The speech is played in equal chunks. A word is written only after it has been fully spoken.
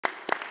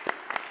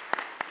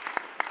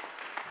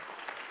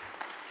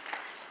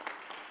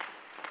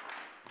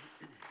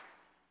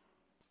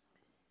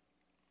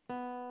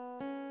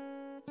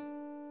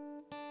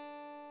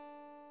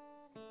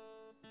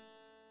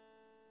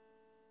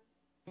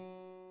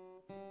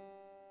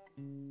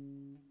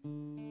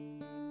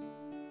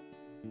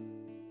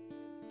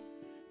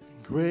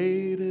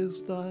Great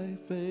is thy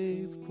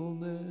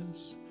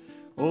faithfulness,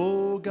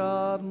 O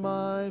God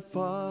my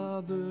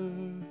Father.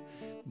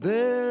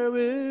 There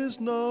is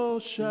no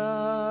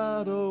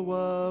shadow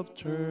of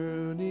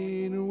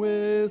turning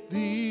with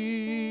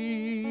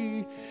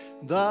thee.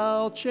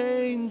 Thou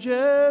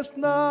changest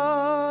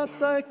not,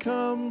 thy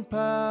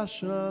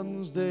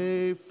compassions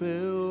they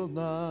fail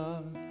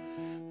not.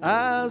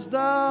 As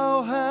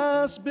thou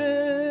hast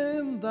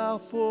been, thou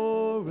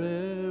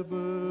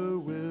forever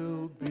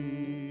wilt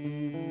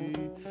be.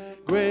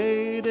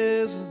 Great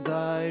is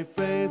thy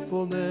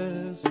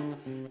faithfulness,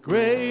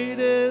 great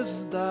is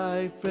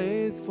thy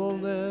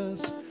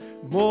faithfulness.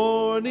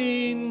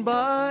 Morning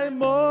by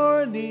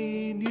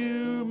morning,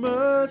 new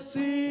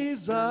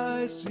mercies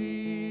I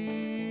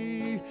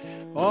see.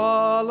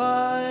 All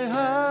I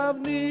have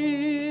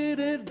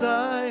needed,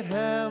 thy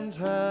hand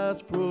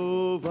hath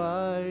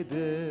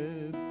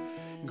provided.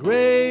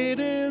 Great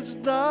is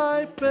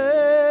thy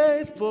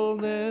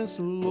faithfulness,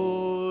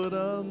 Lord,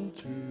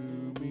 unto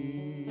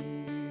me.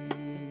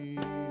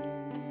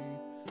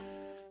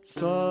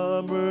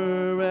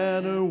 Summer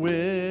and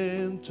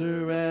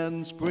winter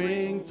and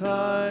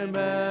springtime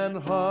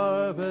and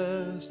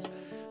harvest,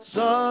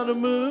 sun,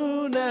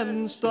 moon,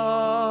 and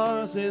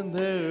stars in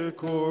their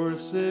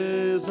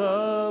courses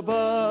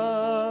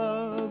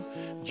above,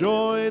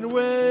 join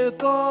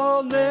with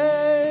all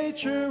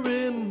nature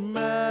in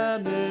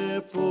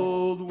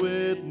manifold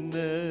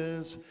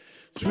witness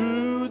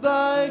to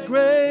thy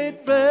great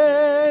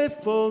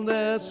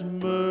faithfulness,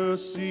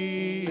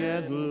 mercy,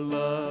 and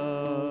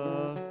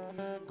love.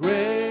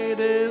 Great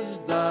is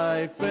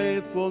thy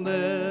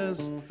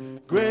faithfulness,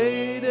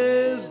 great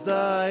is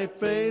thy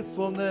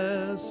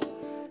faithfulness.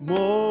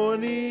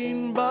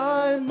 Morning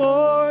by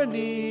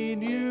morning,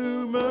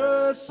 new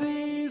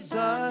mercies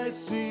I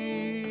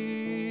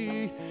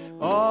see.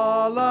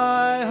 All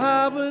I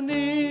have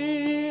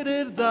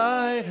needed,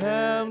 thy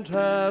hand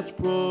hath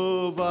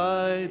provided.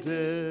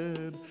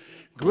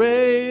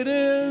 Great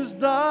is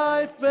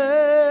thy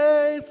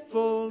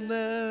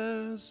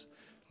faithfulness,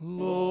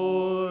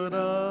 Lord,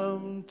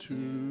 unto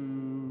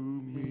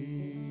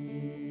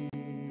me.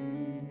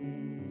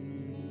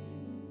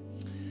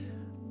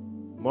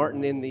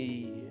 Martin, in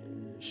the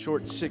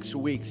short 6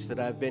 weeks that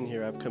I've been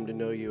here, I've come to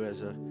know you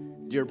as a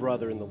dear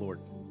brother in the Lord.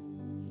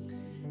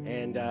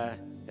 And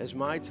as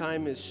my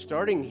time is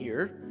starting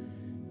here,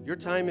 your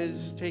time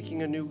is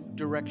taking a new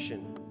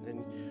direction.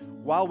 And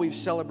while we've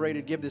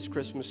celebrated Give This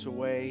Christmas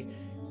Away,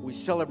 we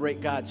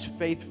celebrate God's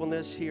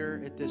faithfulness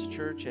here at this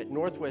church, at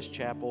Northwest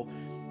Chapel.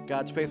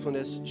 God's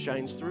faithfulness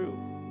shines through,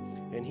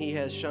 and he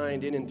has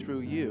shined in and through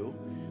you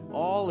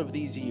all of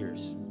these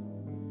years.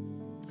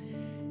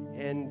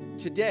 And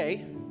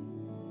today,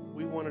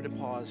 we wanted to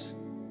pause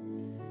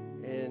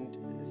and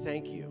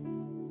thank you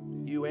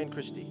and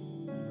Christy,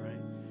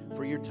 right,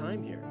 for your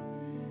time here,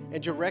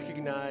 and to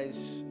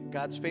recognize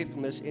God's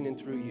faithfulness in and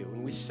through you.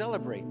 And we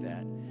celebrate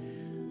that.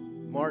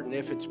 Martin,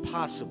 if it's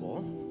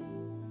possible,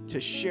 to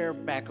share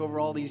back over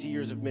all these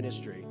years of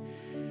ministry,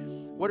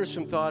 what are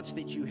some thoughts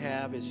that you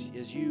have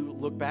as you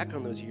look back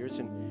on those years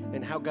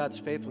and how God's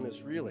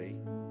faithfulness really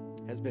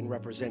has been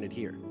represented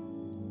here?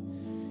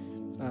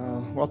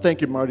 Well,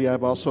 thank you, Marty.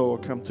 I've also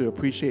come to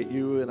appreciate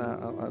you, and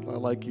I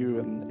like you.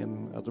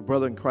 And as a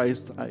brother in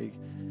Christ, I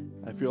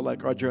feel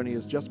like our journey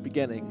is just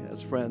beginning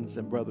as friends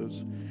and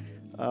brothers.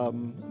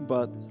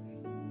 But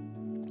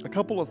a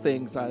couple of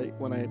things,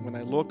 when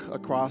I look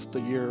across the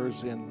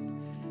years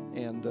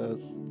and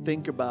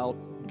think about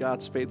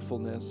God's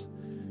faithfulness,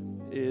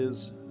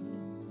 is,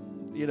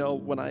 you know,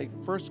 when I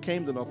first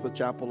came to Northwest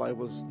Chapel, I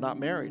was not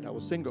married. I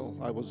was single.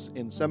 I was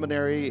in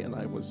seminary, and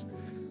I was,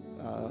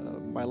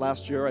 my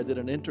last year, I did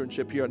an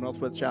internship here at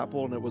Northwest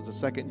Chapel, and it was the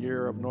second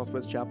year of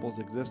Northwest Chapel's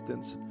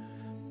existence.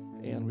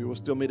 And we were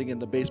still meeting in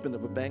the basement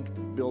of a bank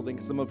building.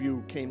 Some of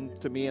you came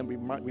to me and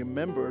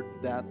remembered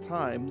that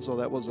time, so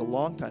that was a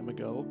long time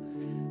ago.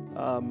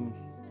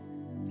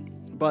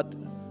 But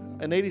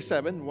in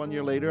 '87, 1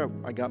 year later,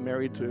 I got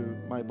married to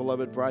my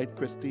beloved bride,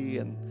 Christy,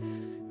 and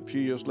a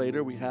few years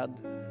later, we had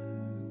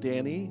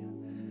Danny,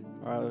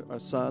 our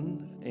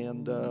son,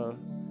 and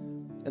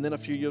then a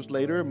few years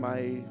later,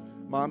 my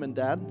mom and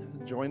dad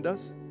joined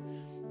us,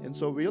 and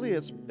so really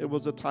it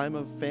was a time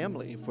of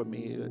family for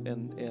me,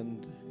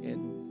 and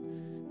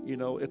you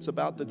know, it's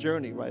about the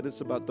journey, right? It's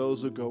about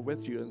those who go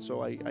with you, and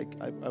so I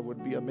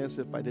would be amiss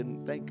if I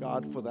didn't thank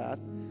God for that.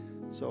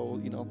 So,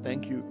 you know,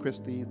 thank you,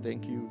 Christy,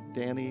 thank you,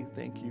 Danny,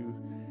 thank you,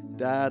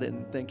 Dad,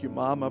 and thank you,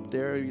 Mom, up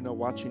there, you know,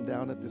 watching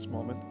down at this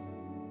moment,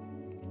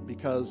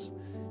 because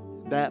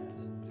that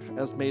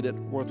has made it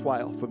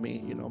worthwhile for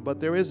me, you know. But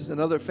there is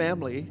another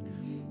family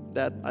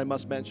that I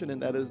must mention, and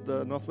that is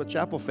the Northwest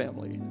Chapel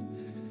family.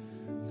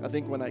 I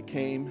think when I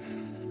came,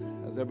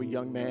 as every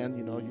young man,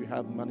 you know, you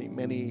have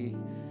many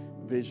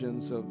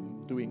visions of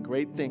doing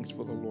great things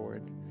for the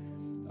Lord.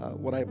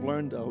 What I've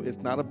learned, though, is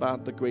not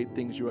about the great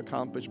things you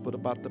accomplish, but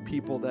about the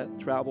people that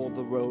travel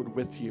the road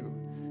with you.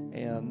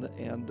 And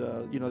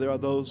you know, there are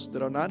those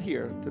that are not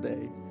here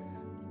today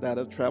that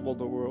have traveled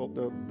the world,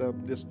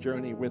 this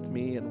journey with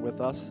me and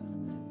with us.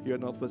 here at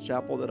Northwest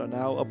Chapel that are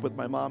now up with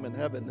my mom in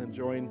heaven,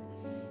 enjoying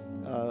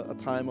a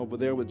time over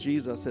there with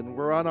Jesus. And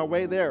we're on our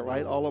way there,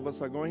 right? All of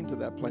us are going to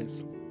that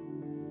place.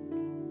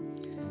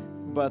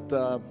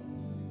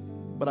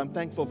 But I'm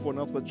thankful for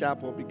Northwest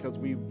Chapel because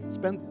we've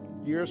spent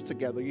years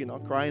together,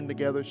 crying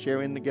together,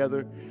 sharing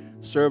together,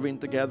 serving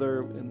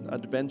together in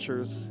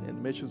adventures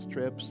and missions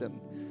trips.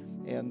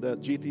 And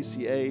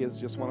GTCA is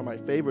just one of my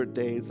favorite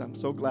days. I'm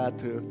so glad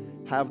to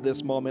have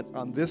this moment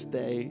on this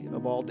day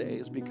of all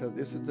days, because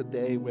this is the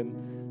day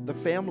when the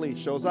family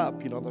shows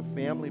up. The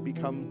family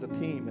becomes the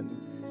team.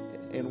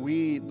 And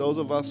we, those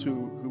of us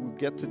who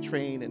get to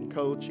train and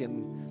coach,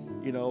 and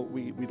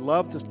we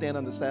love to stand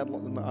on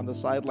the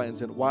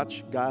sidelines and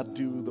watch God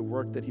do the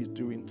work that He's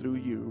doing through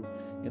you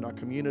in our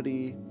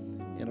community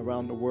and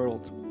around the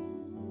world.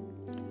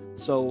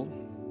 So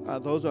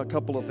those are a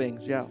couple of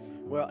things. Yeah.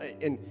 Well,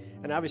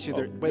 and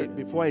obviously,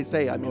 before I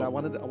say, I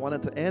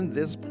wanted to end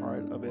this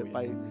part of it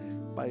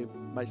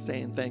by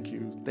saying thank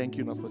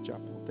you, Northwest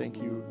Chapel. Thank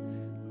you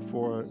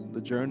for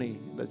the journey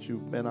that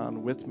you've been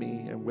on with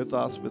me and with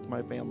us, with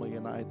my family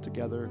and I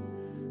together.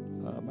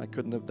 I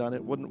couldn't have done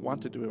it, wouldn't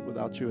want to do it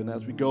without you. And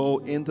as we go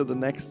into the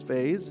next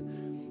phase,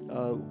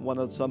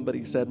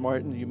 somebody said,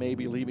 Martin, you may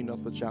be leaving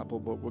Northwest Chapel,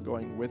 but we're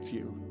going with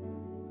you.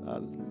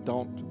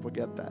 Don't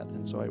forget that.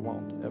 And so I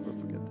won't ever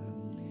forget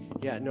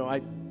that. Yeah,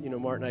 no,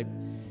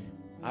 Martin,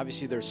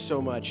 obviously there's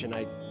so much, and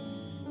I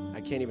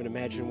can't even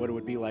imagine what it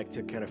would be like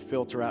to kind of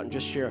filter out and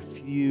just share a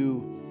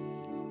few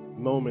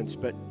moments.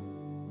 But,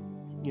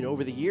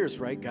 over the years,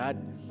 right,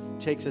 God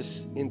takes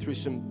us in through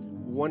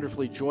some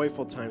wonderfully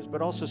joyful times,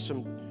 but also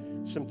some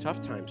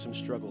tough times, some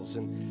struggles.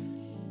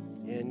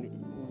 And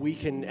we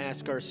can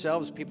ask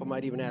ourselves, people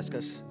might even ask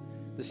us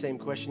the same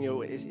question,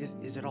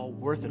 is it all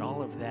worth it,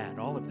 all of that?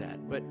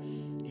 But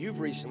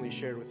you've recently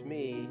shared with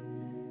me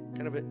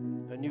kind of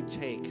a new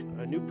take,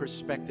 a new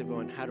perspective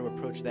on how to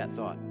approach that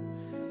thought.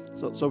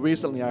 So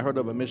recently I heard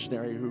of a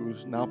missionary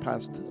who's now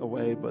passed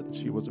away, but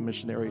she was a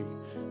missionary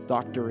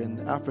doctor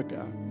in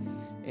Africa.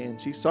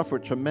 And she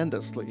suffered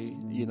tremendously,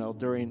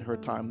 during her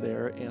time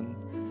there.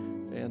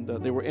 And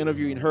they were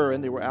interviewing her,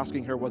 and they were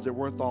asking her, was it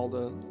worth all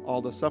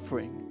the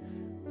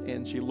suffering?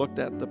 And she looked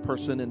at the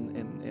person,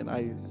 and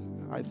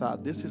I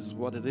thought, this is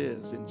what it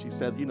is. And she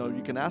said,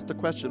 you can ask the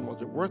question,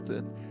 was it worth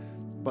it?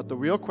 But the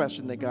real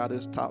question that God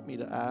has taught me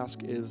to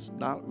ask is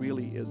not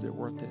really, is it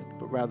worth it?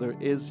 But rather,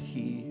 is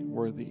He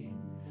worthy?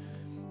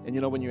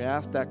 And when you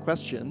ask that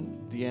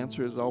question, the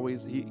answer is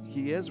always,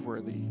 He is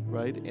worthy,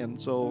 right? And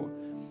so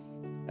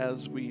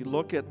as we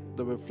look at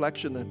the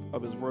reflection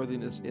of His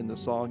worthiness in the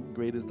song,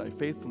 Great is Thy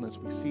Faithfulness,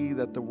 we see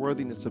that the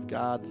worthiness of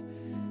God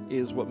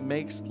is what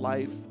makes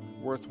life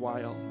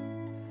worthwhile.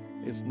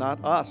 It's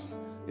not us.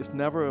 It's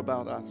never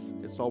about us.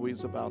 It's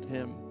always about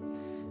Him.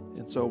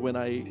 And so when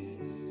I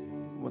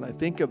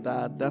think of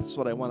that, that's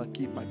what I want to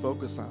keep my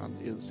focus on,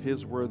 is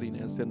His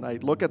worthiness. And I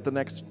look at the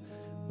next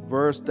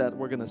verse that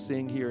we're going to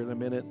sing here in a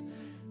minute,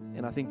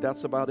 and I think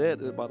that's about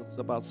it. It's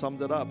about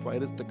summed it up,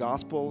 right? It's the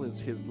gospel, it's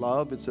His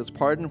love. It says,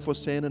 pardon for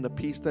sin and a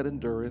peace that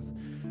endureth,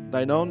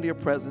 thine own dear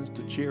presence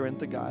to cheer and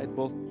to guide,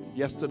 both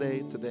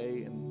yesterday,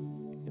 today,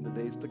 and in the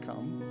days to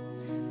come.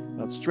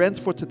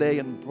 Strength for today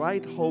and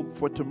bright hope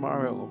for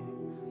tomorrow.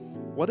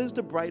 What is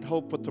the bright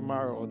hope for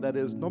tomorrow? That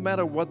is, no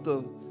matter what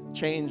the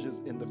changes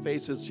in the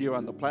faces here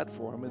on the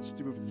platform, it's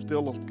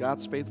still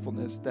God's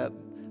faithfulness that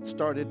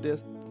started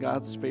this,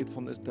 God's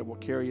faithfulness that will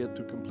carry it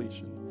to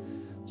completion.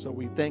 So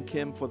we thank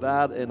Him for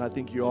that, and I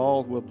think you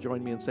all will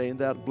join me in saying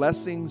that.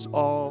 Blessings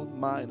all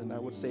mine, and I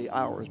would say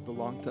ours,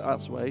 belong to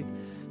us, right?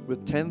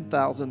 With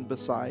 10,000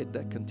 beside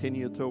that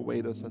continue to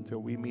await us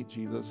until we meet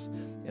Jesus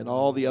and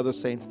all the other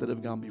saints that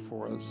have gone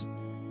before us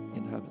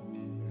in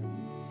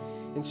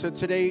heaven. And so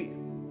today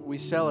we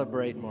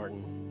celebrate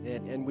Martin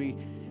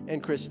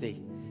and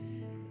Christy.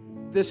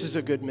 This is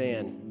a good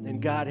man,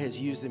 and God has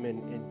used him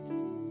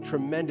in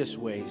tremendous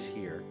ways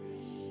here.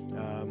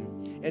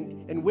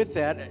 And with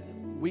that,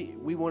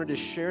 we wanted to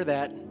share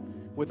that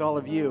with all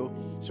of you.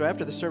 So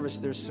after the service,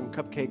 there's some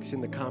cupcakes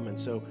in the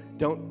commons. So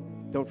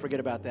don't forget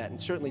about that. And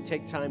certainly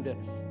take time to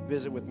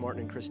visit with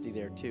Martin and Christy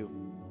there too.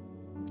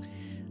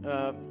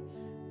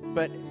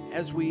 But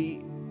as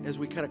we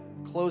kind of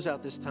close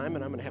out this time,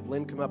 and I'm going to have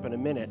Lynn come up in a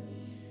minute,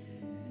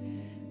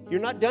 you're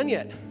not done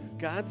yet.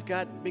 God's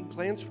got big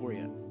plans for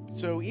you.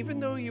 So even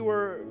though you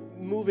are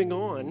moving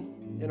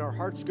on and our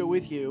hearts go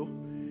with you,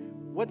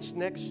 what's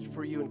next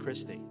for you and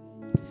Christy?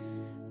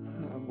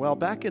 Well,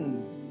 back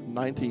in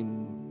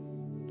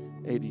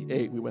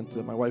 1988, we went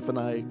to, my wife and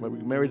I, we were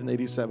married in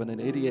 87. In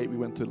 88, we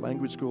went to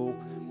language school.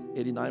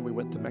 89, we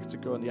went to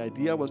Mexico, and the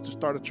idea was to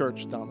start a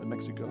church down in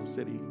Mexico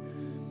City.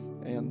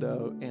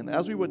 And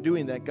as we were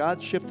doing that,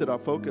 God shifted our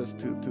focus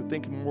to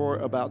think more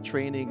about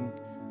training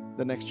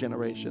the next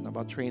generation,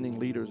 about training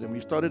leaders. And we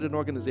started an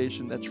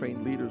organization that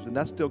trained leaders, and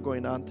that's still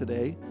going on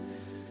today.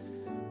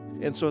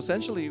 And so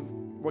essentially,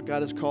 what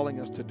God is calling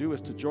us to do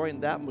is to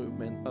join that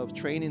movement of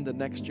training the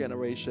next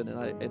generation.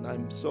 And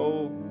I'm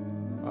so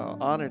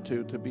honored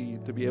to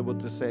be able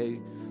to say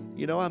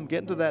you know, I'm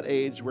getting to that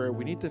age where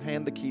we need to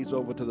hand the keys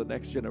over to the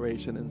next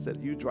generation and say,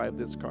 you drive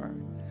this car.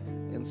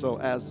 And so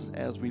as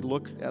I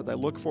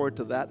look forward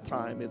to that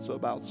time, it's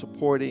about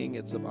supporting,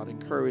 it's about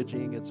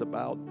encouraging, it's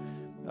about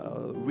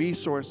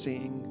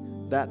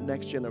resourcing that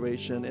next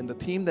generation. And the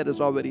team that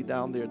is already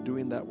down there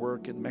doing that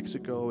work in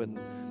Mexico and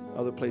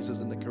other places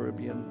in the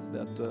Caribbean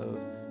that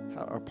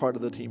are part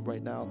of the team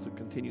right now to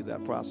continue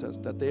that process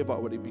that they've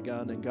already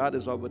begun and God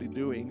is already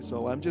doing.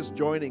 So I'm just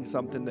joining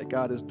something that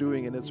God is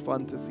doing, and it's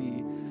fun to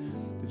see,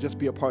 to just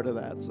be a part of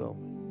that. So,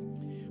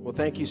 well,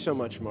 thank you so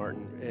much,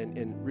 Martin,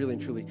 and really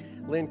and truly.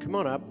 Lynn, come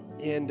on up.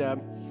 And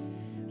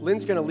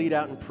Lynn's going to lead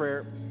out in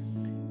prayer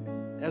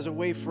as a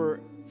way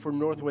for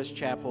Northwest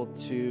Chapel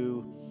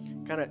to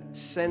kind of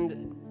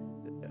send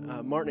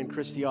Martin and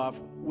Christy off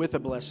with a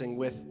blessing,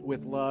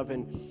 with love,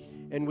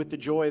 and with the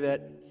joy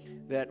that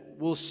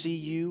we'll see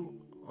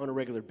you on a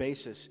regular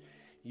basis.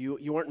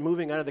 You aren't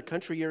moving out of the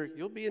country.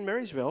 You'll be in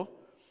Marysville,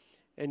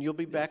 and you'll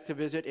be back to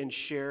visit and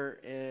share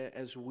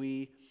as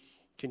we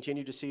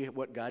continue to see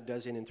what God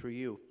does in and through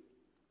you.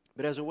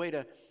 But as a way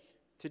to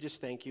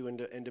just thank you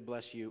and to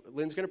bless you,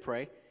 Lynn's going to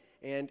pray,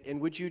 and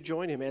would you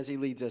join him as he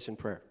leads us in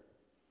prayer?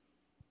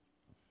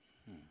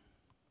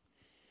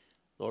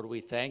 Lord,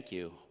 we thank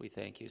you. We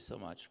thank you so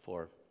much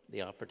for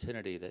the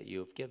opportunity that you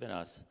have given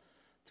us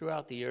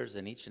throughout the years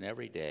and each and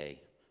every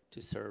day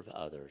to serve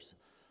others.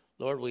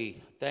 Lord,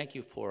 we thank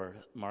you for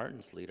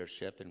Martin's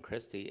leadership and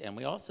Christy, and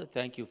we also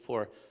thank you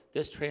for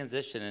this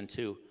transition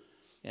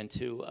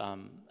into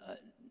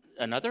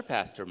another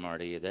pastor,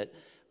 Marty, that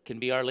can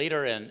be our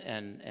leader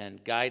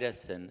and guide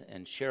us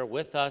and share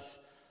with us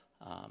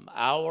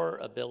our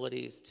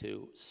abilities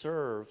to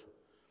serve,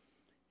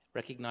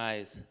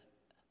 recognize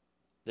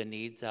the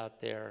needs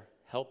out there,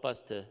 help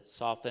us to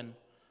soften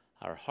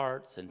our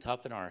hearts and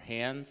toughen our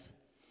hands,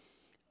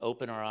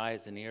 open our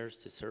eyes and ears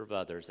to serve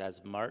others,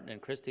 as Martin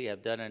and Christy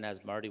have done and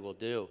as Marty will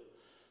do.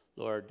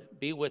 Lord,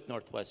 be with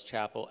Northwest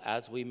Chapel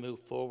as we move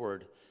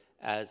forward,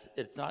 as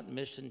it's not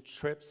mission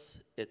trips,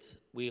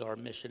 we are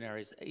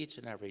missionaries each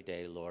and every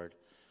day, Lord,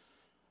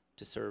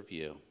 to serve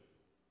you,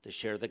 to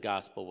share the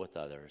gospel with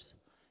others.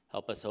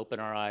 Help us open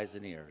our eyes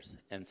and ears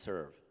and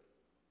serve.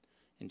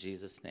 In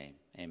Jesus' name,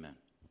 amen.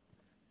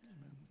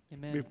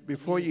 Amen.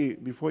 Before you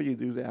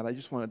do that, I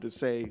just wanted to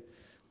say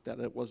that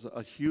it was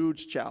a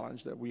huge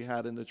challenge that we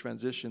had in the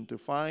transition to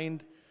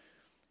find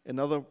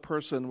another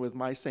person with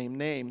my same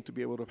name to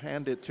be able to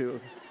hand it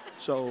to.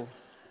 So,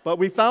 but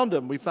we found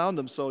him.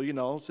 So,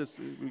 it's just,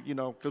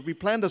 because we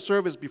planned a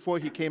service before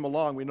he came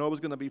along. We know it was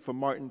going to be from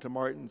Martin to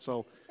Martin.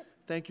 So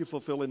thank you for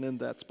filling in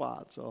that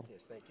spot. So.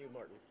 Yes, thank you,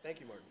 Martin. Thank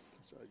you, Martin.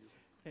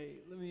 Hey,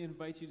 let me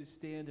invite you to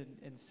stand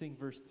and sing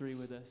verse 3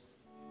 with us.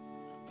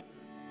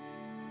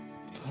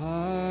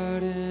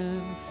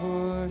 Pardon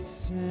for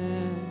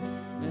sin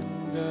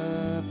and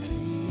the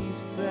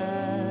peace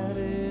that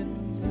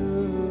endureth,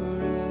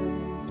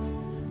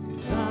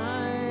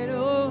 thine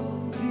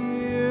own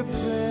dear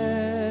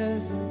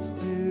presence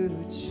to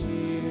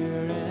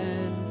cheer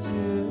and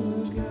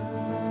to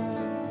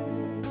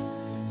guide,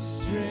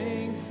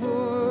 strength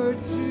for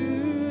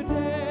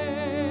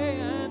today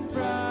and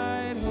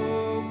bright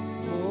hope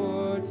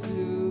for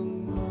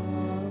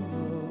tomorrow,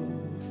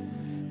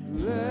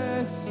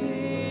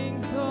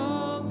 blessings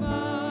all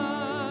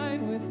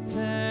mine with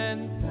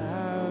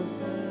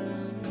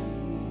 10,000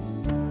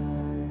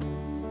 beside.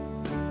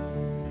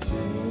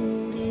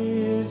 Great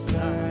is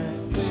thy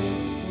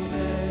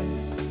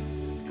faithfulness,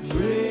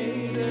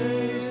 great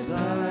is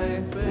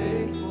thy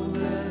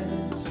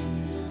faithfulness.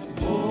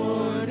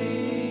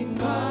 Morning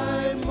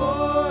by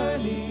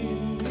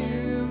morning,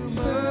 new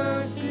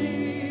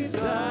mercies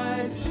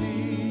I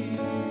see.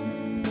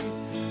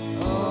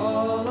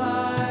 All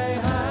I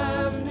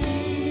have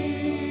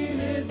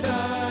needed,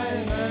 thy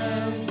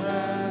hand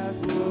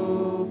hath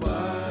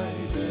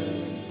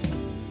provided.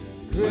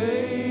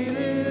 Great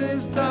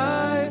is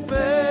thy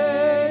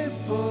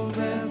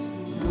faithfulness,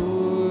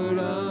 Lord,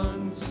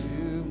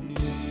 unto me.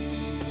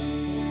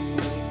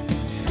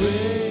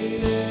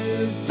 Great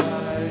is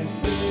thy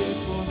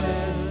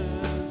faithfulness,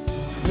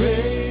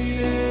 great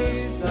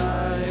is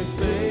thy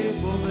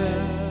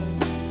faithfulness.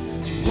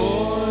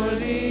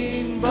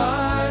 Morning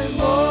by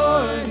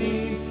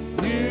morning,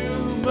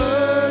 new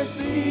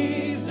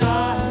mercies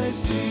I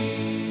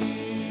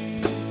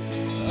see.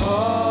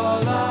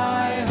 All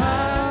I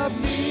have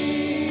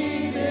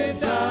needed,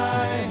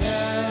 thy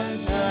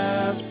hand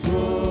hath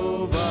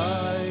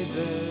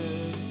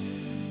provided.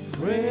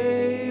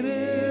 Great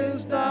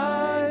is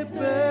thy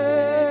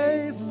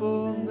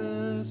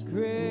faithfulness,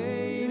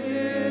 great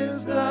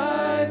is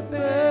thy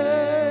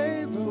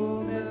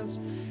faithfulness,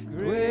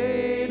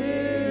 great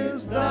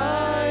is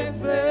thy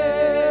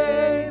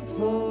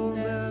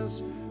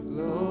faithfulness,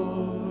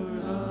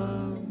 Lord,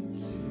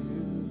 unto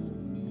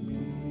me.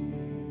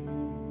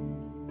 Amen.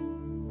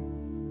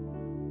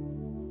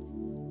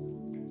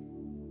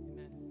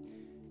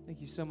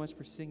 Thank you so much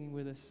for singing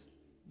with us.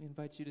 We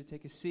invite you to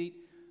take a seat,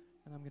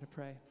 and I'm going to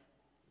pray.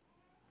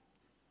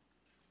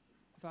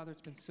 Father,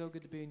 it's been so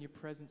good to be in your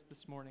presence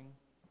this morning,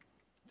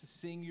 to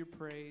sing your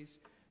praise,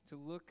 to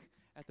look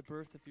at the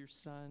birth of your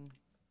son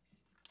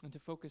and to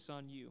focus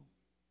on you,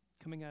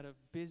 coming out of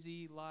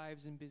busy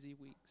lives and busy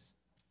weeks.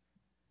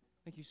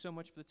 Thank you so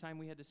much for the time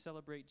we had to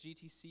celebrate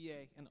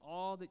GTCA and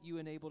all that you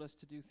enabled us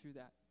to do through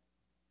that.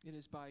 It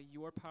is by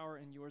your power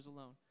and yours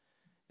alone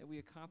that we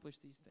accomplish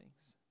these things.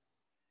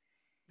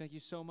 Thank you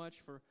so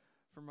much for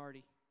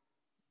Marty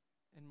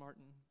and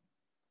Martin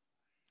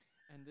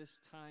and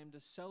this time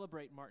to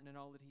celebrate Martin and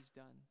all that he's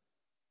done,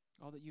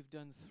 all that you've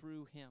done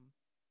through him.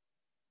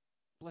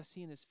 Bless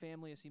he and his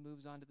family as he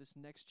moves on to this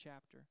next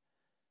chapter.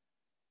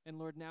 And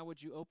Lord, now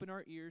would you open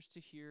our ears to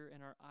hear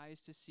and our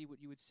eyes to see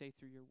what you would say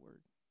through your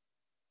word.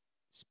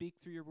 Speak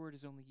through your word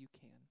as only you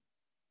can.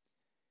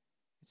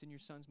 It's in your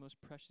Son's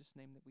most precious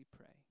name that we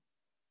pray.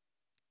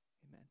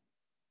 Amen.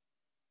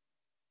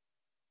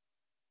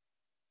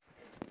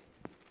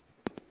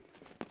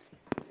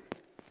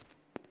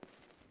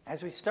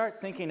 As we start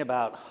thinking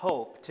about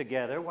hope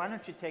together, why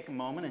don't you take a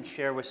moment and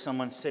share with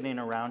someone sitting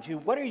around you,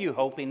 what are you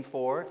hoping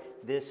for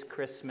this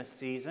Christmas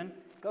season?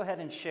 Go ahead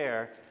and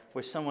share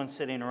with someone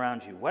sitting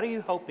around you. What are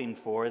you hoping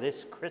for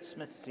this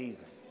Christmas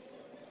season?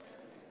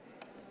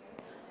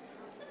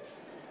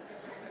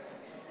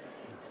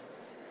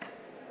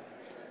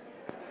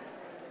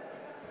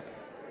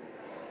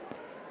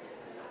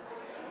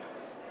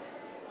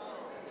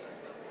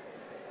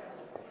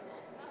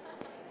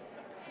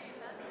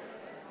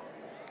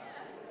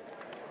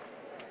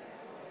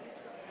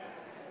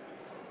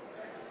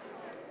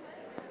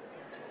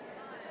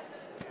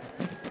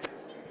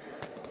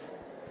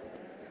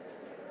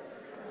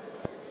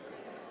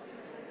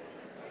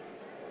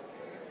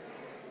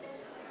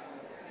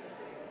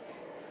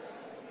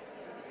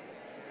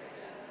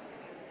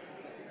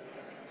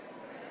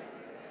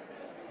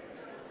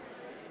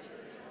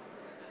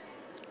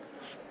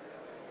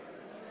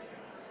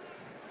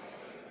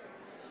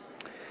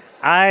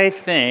 I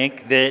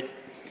think that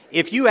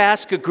if you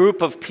ask a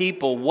group of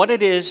people what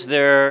it is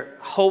they're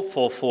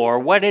hopeful for,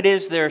 what it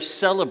is they're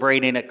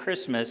celebrating at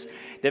Christmas,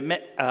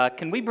 that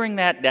can we bring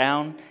that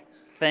down?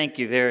 Thank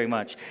you very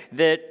much.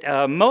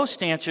 That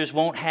most answers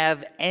won't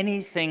have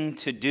anything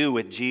to do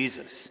with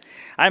Jesus.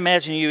 I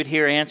imagine you would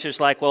hear answers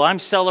like, well, I'm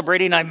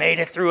celebrating I made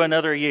it through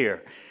another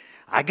year.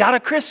 I got a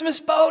Christmas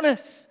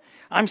bonus.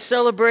 I'm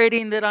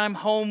celebrating that I'm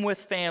home with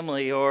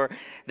family, or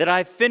that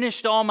I've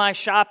finished all my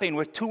shopping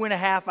with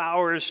 2.5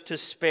 hours to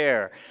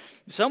spare.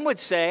 Some would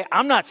say,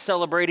 I'm not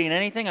celebrating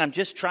anything, I'm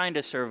just trying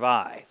to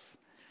survive.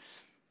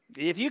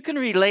 If you can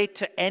relate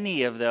to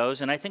any of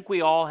those, and I think we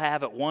all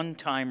have at one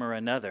time or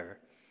another,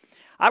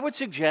 I would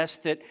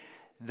suggest that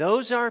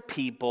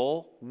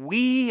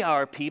we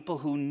are people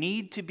who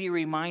need to be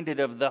reminded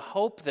of the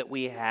hope that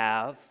we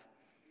have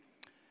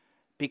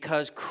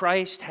because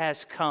Christ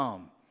has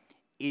come.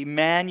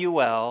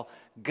 Emmanuel,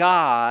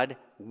 God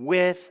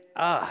with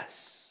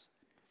us.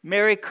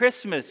 Merry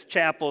Christmas,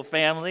 Chapel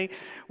family.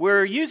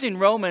 We're using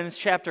Romans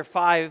chapter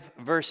 5,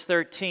 verse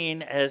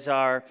 13 as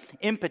our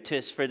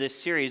impetus for this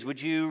series.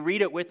 Would you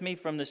read it with me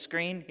from the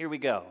screen? Here we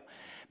go.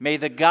 May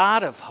the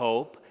God of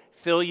hope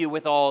fill you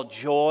with all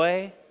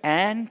joy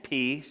and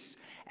peace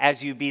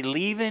as you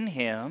believe in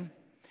Him,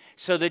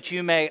 so that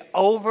you may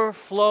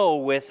overflow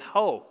with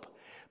hope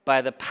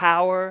by the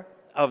power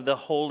of the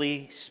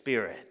Holy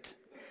Spirit.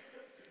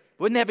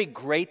 Wouldn't that be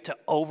great to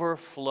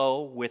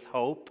overflow with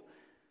hope?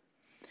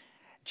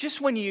 Just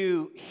when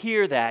you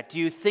hear that, do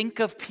you think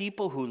of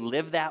people who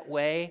live that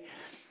way?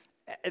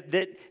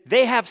 That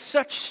they have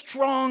such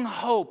strong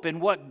hope in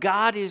what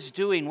God is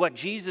doing, what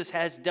Jesus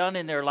has done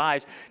in their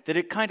lives, that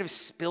it kind of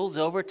spills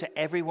over to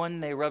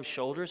everyone they rub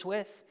shoulders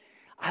with?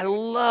 I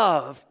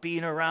love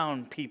being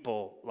around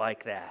people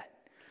like that.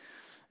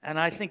 And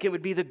I think it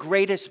would be the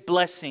greatest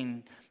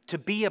blessing to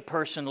be a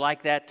person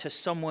like that to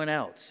someone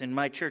else in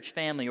my church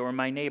family or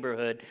my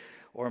neighborhood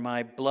or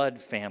my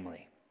blood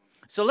family.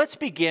 So let's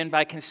begin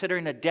by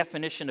considering a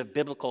definition of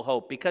biblical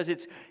hope, because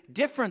it's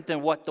different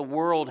than what the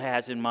world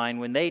has in mind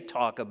when they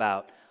talk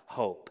about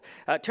hope.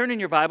 Turn in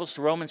your Bibles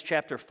to Romans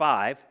chapter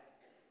 5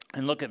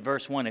 and look at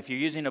verse 1. If you're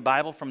using a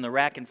Bible from the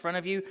rack in front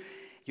of you,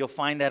 you'll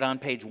find that on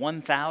page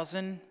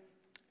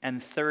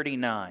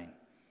 1039.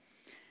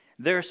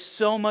 There's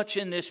so much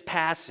in this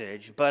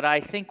passage, but I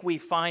think we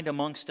find,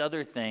 amongst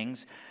other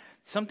things,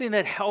 something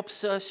that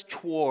helps us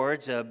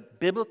towards a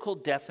biblical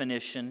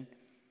definition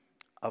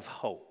of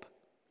hope.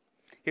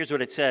 Here's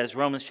what it says,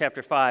 Romans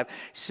chapter 5.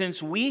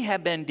 Since we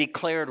have been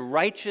declared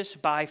righteous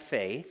by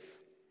faith,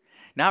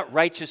 not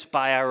righteous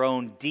by our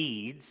own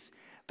deeds,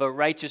 but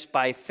righteous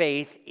by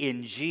faith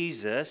in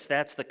Jesus,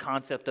 that's the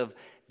concept of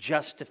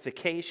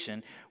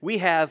justification, we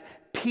have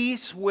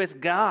peace with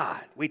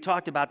God. We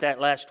talked about that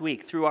last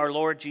week through our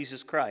Lord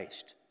Jesus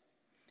Christ.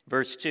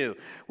 Verse 2,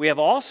 we have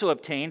also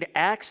obtained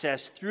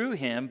access through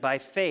Him by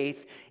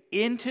faith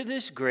into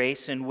this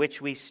grace in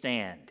which we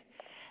stand,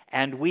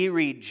 and we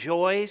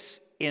rejoice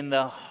in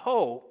the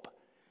hope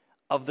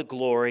of the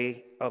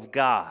glory of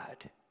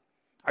God.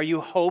 Are you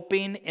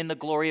hoping in the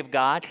glory of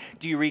God?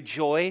 Do you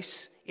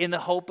rejoice in the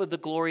hope of the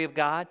glory of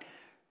God?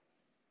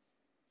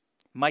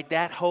 Might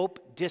that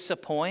hope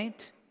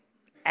disappoint?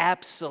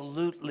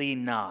 Absolutely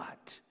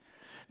not.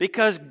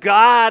 Because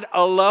God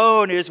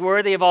alone is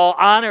worthy of all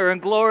honor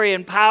and glory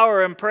and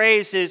power and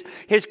praise.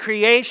 His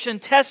creation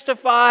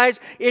testifies,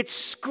 it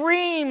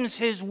screams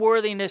His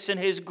worthiness and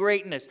His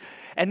greatness.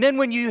 And then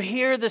when you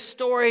hear the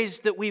stories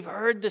that we've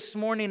heard this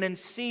morning and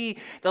see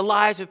the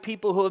lives of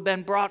people who have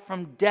been brought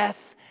from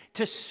death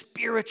to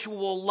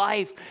spiritual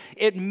life,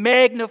 it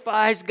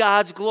magnifies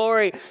God's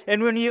glory.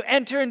 And when you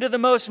enter into the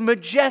most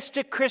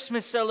majestic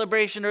Christmas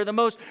celebration or the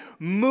most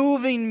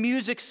moving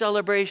music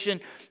celebration,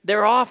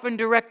 they're often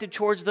directed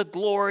towards the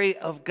glory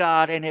of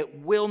God, and it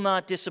will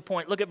not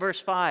disappoint. Look at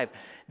verse 5.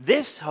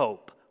 This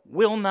hope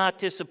will not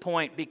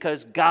disappoint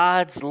because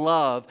God's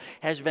love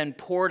has been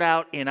poured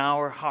out in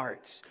our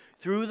hearts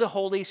through the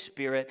Holy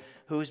Spirit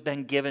who's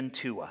been given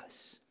to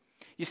us.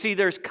 You see,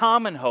 there's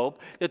common hope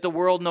that the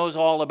world knows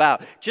all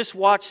about. Just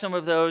watch some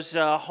of those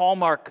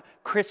Hallmark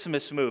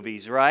Christmas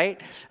movies,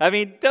 right? I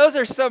mean, those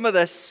are some of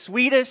the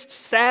sweetest,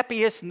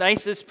 sappiest,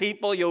 nicest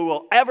people you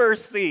will ever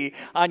see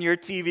on your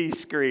TV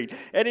screen.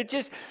 And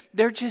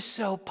they're just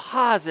so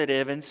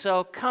positive and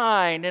so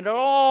kind, and it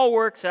all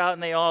works out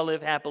and they all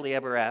live happily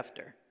ever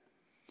after.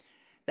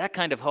 That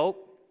kind of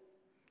hope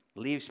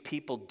leaves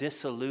people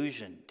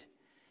disillusioned,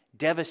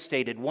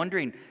 devastated,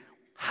 wondering,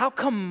 how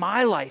come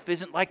my life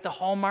isn't like the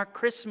Hallmark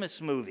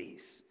Christmas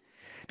movies?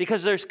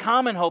 Because there's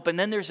common hope, and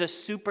then there's a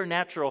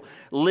supernatural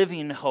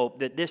living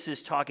hope that this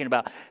is talking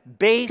about,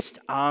 based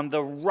on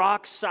the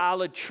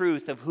rock-solid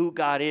truth of who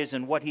God is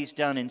and what He's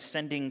done in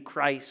sending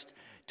Christ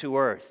to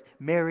earth.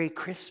 Merry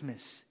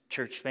Christmas,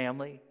 church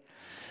family.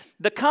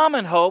 The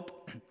common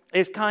hope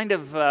is kind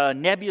of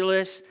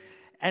nebulous,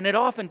 and it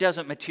often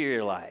doesn't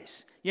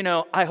materialize. You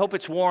know, I hope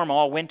it's warm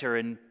all winter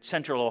in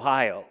central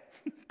Ohio.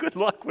 Good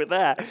luck with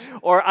that.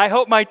 Or I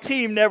hope my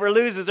team never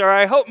loses. Or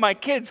I hope my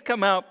kids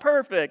come out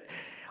perfect.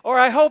 Or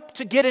I hope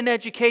to get an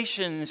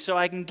education so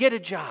I can get a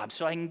job,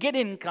 so I can get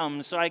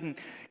income, so I can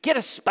get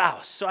a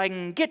spouse, so I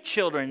can get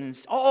children.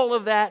 All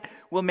of that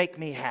will make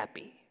me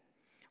happy.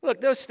 Look,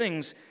 those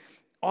things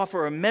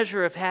offer a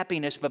measure of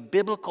happiness, but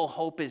biblical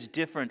hope is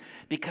different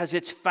because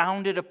it's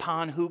founded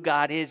upon who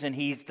God is, and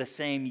He's the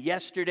same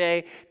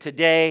yesterday,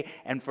 today,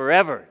 and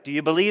forever. Do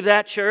you believe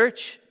that,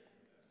 church?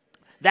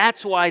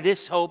 That's why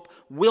this hope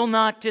will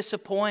not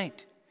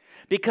disappoint,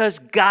 because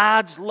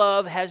God's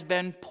love has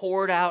been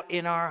poured out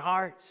in our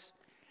hearts.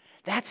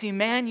 That's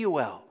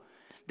Emmanuel.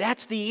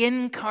 That's the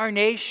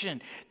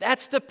incarnation.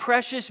 That's the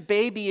precious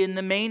baby in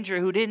the manger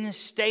who didn't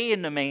stay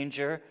in the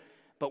manger,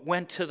 but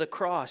went to the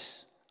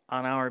cross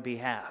on our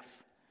behalf.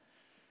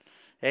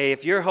 Hey,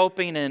 if you're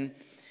hoping in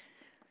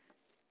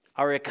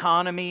our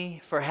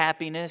economy for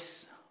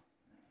happiness,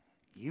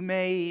 you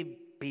may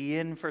be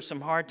in for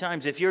some hard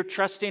times. If you're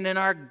trusting in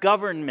our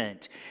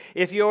government,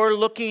 if you're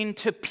looking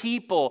to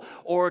people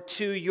or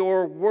to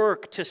your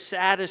work to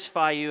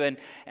satisfy you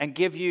and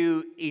give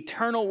you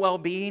eternal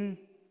well-being,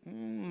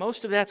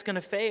 most of that's going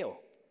to fail.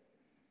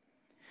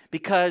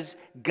 Because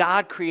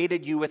God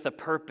created you with a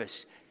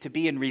purpose to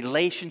be in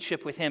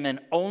relationship with Him, and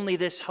only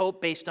this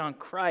hope based on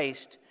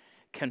Christ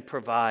can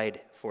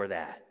provide for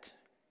that.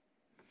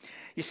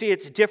 You see,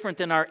 it's different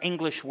than our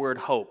English word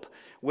hope,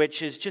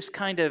 which is just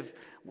kind of,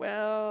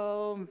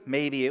 well,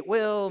 maybe it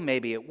will,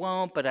 maybe it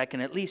won't, but I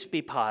can at least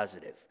be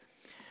positive.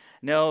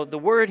 No, the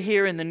word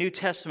here in the New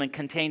Testament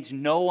contains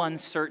no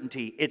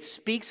uncertainty. It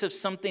speaks of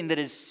something that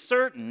is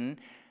certain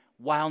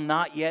while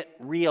not yet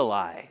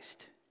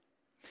realized.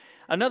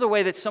 Another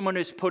way that someone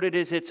has put it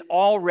is it's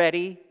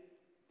already,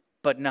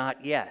 but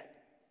not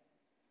yet.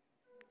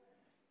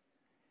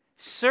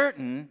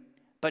 Certain,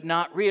 but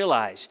not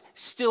realized.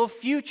 Still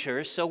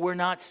future, so we're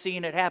not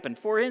seeing it happen.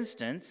 For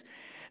instance,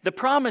 the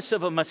promise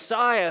of a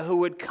Messiah who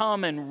would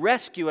come and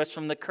rescue us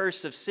from the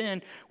curse of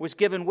sin was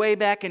given way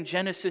back in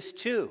Genesis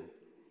 2.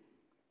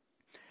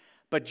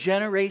 But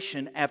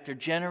generation after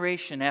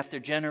generation after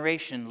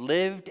generation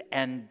lived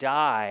and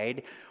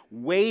died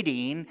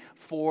waiting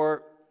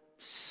for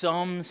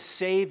some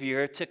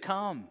Savior to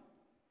come.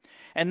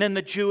 And then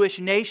the Jewish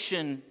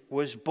nation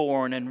was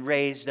born and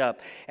raised up.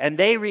 And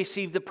they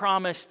received the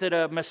promise that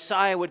a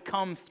Messiah would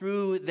come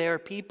through their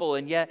people.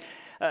 And yet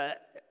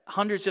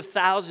hundreds of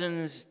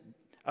thousands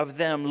of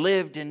them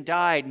lived and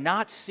died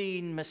not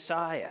seeing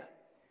Messiah.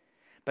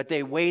 But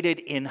they waited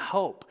in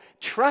hope,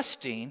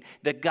 trusting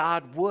that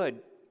God would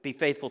be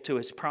faithful to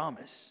His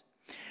promise.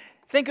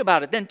 Think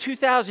about it. Then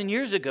 2,000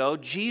 years ago,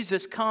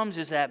 Jesus comes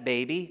as that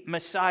baby.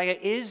 Messiah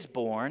is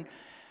born.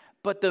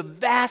 But the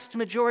vast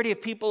majority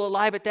of people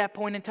alive at that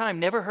point in time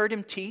never heard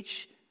Him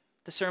teach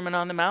the Sermon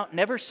on the Mount,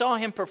 never saw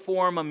Him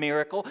perform a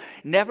miracle,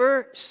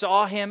 never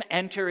saw Him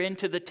enter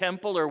into the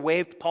temple or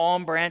waved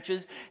palm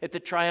branches at the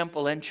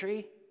triumphal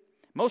entry.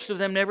 Most of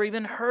them never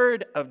even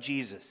heard of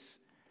Jesus.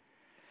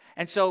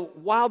 And so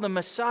while the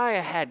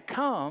Messiah had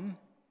come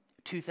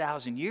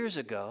 2,000 years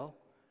ago,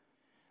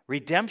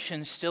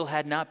 redemption still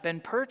had not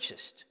been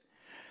purchased.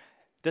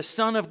 The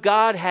Son of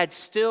God had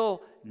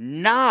still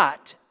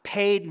not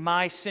paid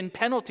my sin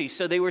penalty.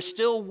 So they were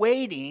still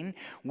waiting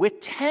with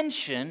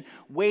tension,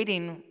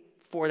 waiting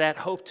for that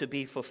hope to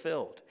be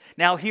fulfilled.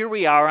 Now here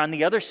we are on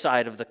the other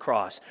side of the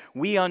cross.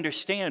 We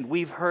understand,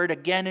 we've heard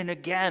again and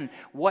again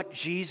what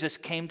Jesus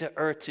came to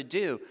earth to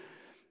do.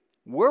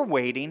 We're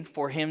waiting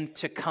for him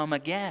to come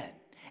again.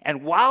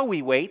 And while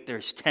we wait,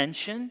 there's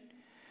tension.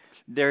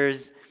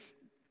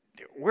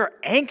 We're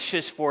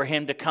anxious for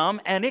him to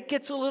come, and it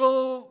gets a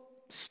little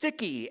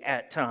sticky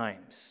at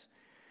times.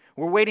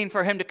 We're waiting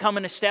for him to come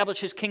and establish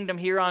his kingdom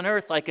here on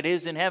earth like it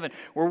is in heaven.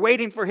 We're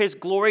waiting for his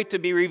glory to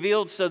be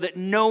revealed so that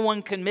no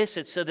one can miss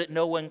it, so that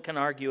no one can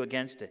argue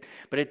against it.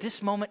 But at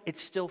this moment,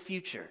 it's still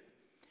future,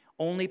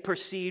 only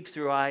perceived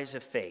through eyes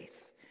of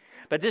faith.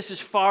 But this is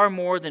far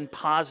more than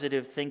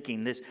positive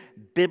thinking, this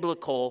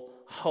biblical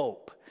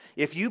hope.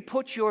 If you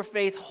put your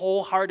faith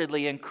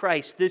wholeheartedly in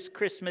Christ this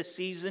Christmas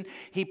season,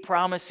 he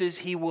promises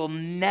he will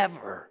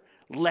never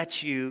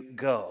let you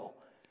go.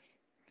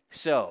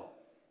 So,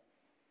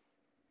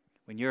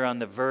 when you're on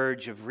the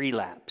verge of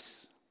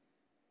relapse,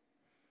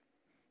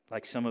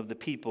 like some of the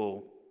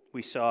people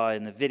we saw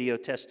in the video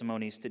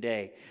testimonies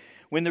today,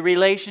 when the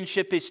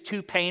relationship is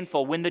too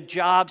painful, when the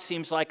job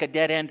seems like a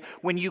dead end,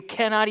 when you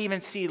cannot even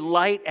see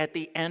light at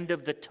the end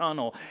of the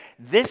tunnel,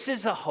 this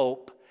is a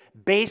hope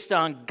based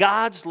on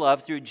God's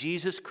love through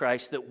Jesus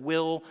Christ that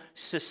will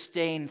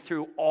sustain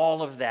through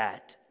all of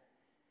that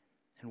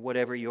and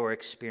whatever you're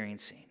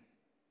experiencing.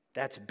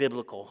 That's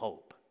biblical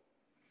hope.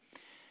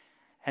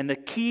 And the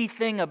key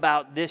thing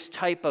about this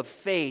type of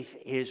faith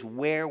is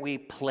where we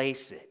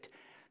place it.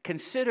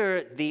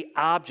 Consider the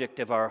object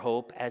of our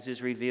hope as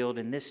is revealed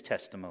in this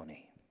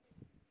testimony.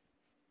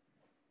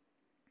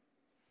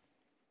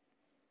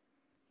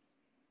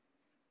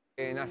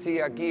 Nací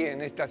aquí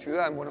en esta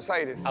ciudad, en Buenos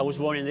Aires, I was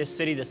born in this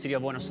city, the city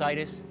of Buenos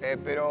Aires,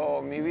 pero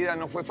mi vida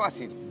no fue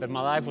fácil. but my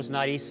life was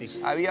not easy.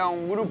 Había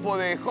un grupo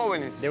de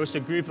jóvenes There was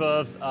a group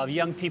of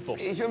young people,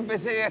 y yo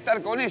empecé a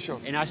estar con ellos.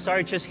 and I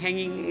started just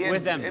hanging Y,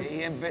 with them.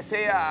 y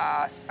empecé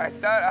a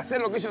hacer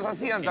lo que ellos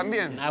hacían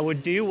también. And I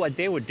would do what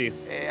they would do.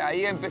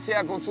 Ahí empecé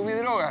a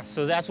consumir drogas.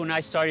 So that's when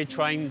I started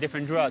trying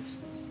different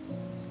drugs.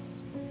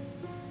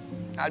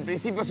 Al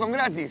principio son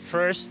gratis,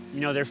 First,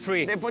 they're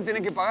free, después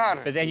tenés que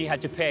pagar. but then you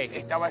had to pay.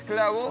 Estaba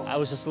esclavo, I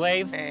was a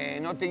slave.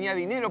 no tenía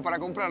dinero para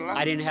comprarla,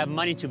 I didn't have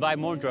money to buy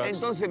more drugs.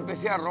 entonces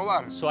empecé a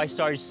robar So I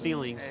started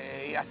stealing,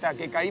 y hasta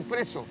que caí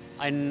preso.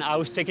 and I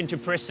was taken to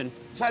prison.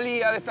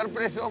 Salía de estar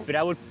preso, But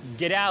I would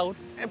get out.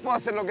 puedo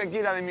hacer lo que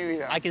quiera de mi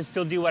vida. I can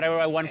still do whatever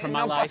I want from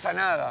my No life. pasa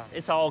nada.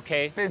 It's all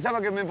okay.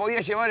 Pensaba que me podía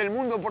llevar el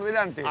mundo por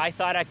delante. I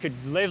thought I could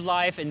live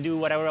life and do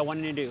whatever I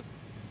wanted to do.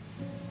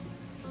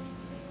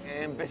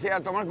 Empecé a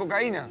tomar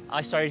cocaína.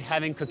 I started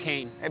having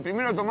cocaine.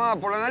 Primero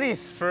tomaba por la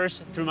nariz,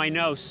 First through my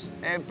nose,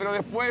 pero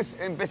después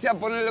empecé a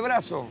poner el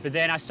brazo. but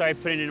then I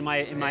started putting it in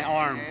my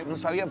arm. No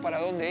sabía para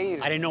dónde ir.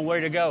 I didn't know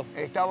where to go.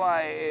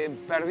 Estaba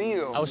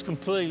perdido. I was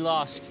completely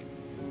lost.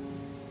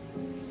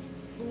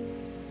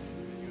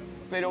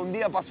 Pero un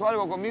día pasó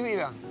algo con mi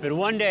vida. But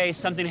one day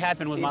something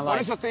happened with Y my por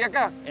life, eso estoy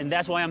acá. and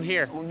that's why I'm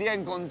here. Un día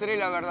encontré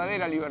la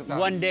verdadera libertad.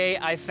 One day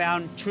I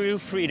found true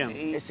freedom.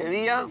 Y ese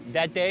día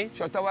That day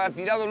yo estaba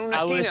tirado en una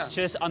I was esquina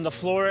just on the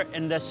floor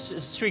in the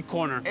street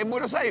corner en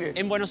Buenos Aires.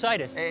 in Buenos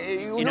Aires.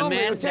 Y un And a hombre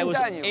de man that 80 was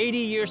años 80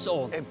 years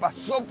old,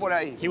 pasó por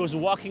ahí. he was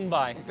walking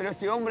by. Pero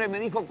este hombre me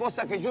dijo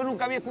cosas que yo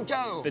nunca había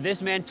escuchado. But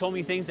this man told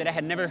me things that I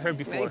had never heard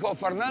Me before. dijo,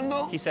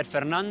 Fernando, He said,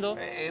 Fernando,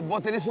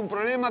 vos tenés un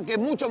problema que es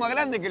mucho más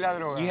grande que la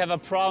droga. you have a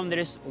problem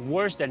that is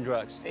worse than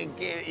drugs, Y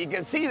que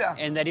el SIDA.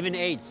 and that even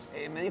AIDS.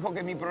 Me dijo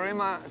que mi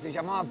problema se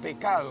llamaba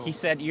pecado. He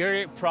said,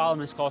 your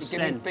problem is called Y que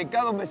mis sin,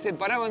 pecados me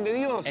separaban de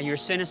Dios. and your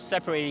sin is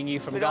separating you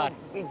from Pero, God.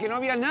 y que no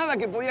había nada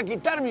que podía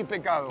quitar mi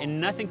pecado.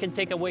 And nothing can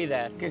take away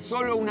that, Que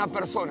solo una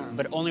persona.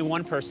 but only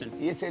one person,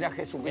 Y ese era and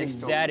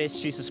Jesucristo. that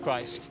is Jesus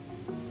Christ.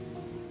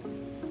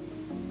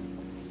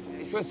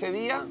 Yo ese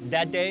día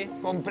That day,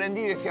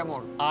 comprendí de ese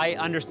amor. I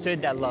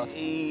understood that love,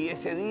 Y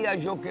ese día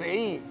yo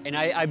creí. and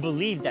I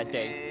believed that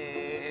day.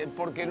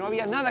 Porque no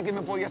había nada que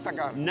me podía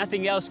sacar.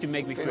 Nothing else could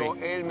make me free, Pero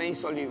Él me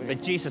hizo libre. but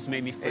Jesus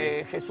made me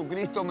free.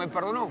 Jesucristo me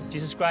perdonó.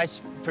 Jesus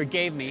Christ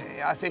forgave me.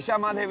 Hace ya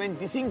más de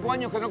 25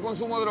 años que no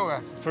consumo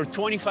drogas. For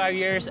 25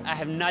 years, I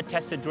have not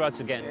tested drugs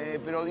again.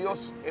 Pero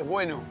Dios es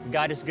bueno.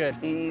 God is good,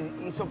 Y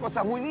hizo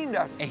cosas muy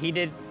lindas. and He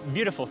did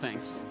beautiful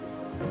things.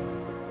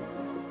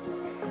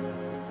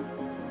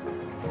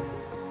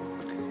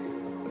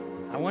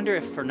 I wonder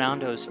if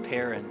Fernando's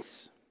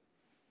parents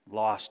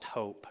lost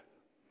hope.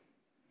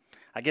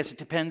 I guess it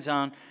depends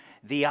on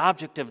the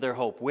object of their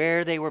hope,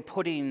 where they were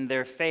putting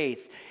their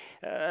faith.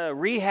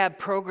 Rehab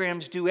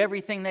programs do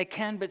everything they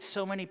can, but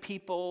so many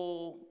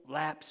people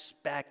lapse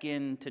back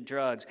into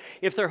drugs.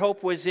 If their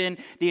hope was in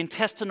the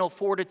intestinal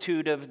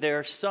fortitude of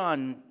their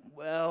son,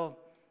 well,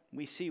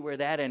 we see where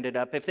that ended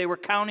up. If they were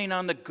counting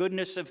on the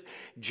goodness of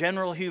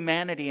general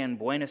humanity in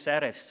Buenos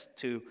Aires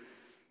to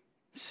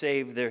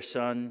save their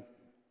son,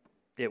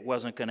 it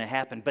wasn't going to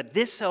happen. But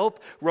this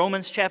hope,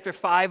 Romans chapter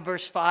 5,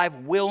 verse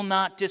 5, will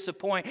not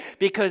disappoint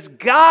because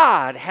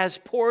God has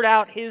poured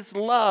out His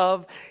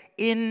love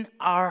in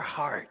our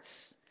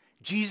hearts.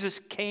 Jesus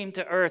came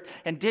to earth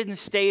and didn't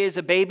stay as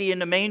a baby in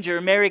the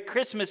manger. Merry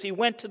Christmas. He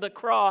went to the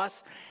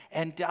cross,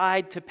 and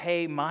died to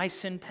pay my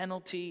sin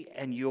penalty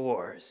and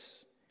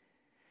yours.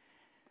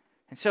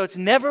 And so it's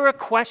never a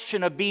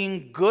question of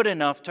being good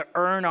enough to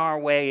earn our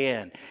way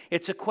in.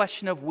 It's a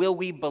question of will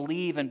we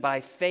believe and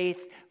by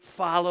faith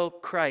follow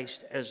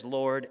Christ as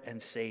Lord and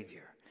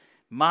Savior.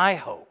 My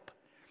hope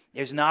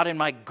is not in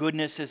my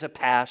goodness as a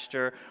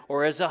pastor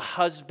or as a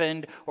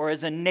husband or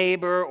as a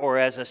neighbor or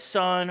as a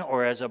son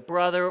or as a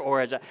brother or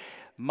as a...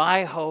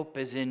 My hope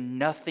is in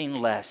nothing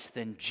less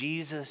than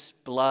Jesus'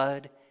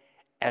 blood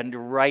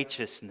and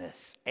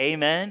righteousness.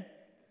 Amen?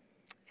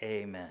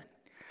 Amen.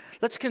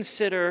 Let's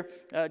consider,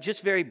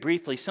 just very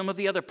briefly, some of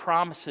the other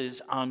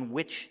promises on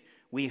which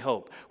we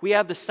hope. We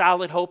have the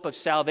solid hope of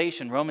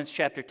salvation. Romans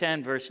chapter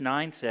 10, verse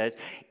 9 says,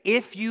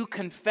 if you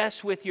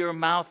confess with your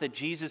mouth that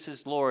Jesus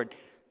is Lord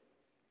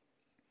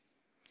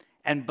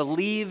and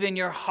believe in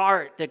your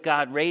heart that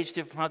God raised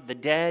him from the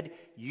dead,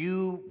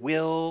 you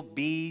will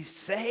be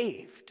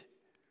saved.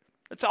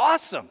 That's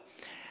awesome.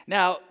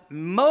 Now,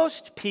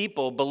 most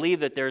people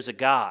believe that there's a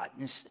God.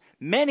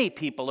 Many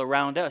people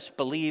around us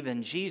believe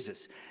in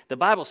Jesus. The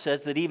Bible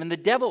says that even the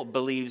devil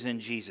believes in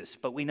Jesus,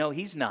 but we know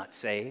he's not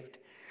saved.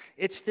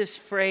 It's this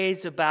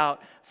phrase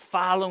about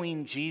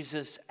following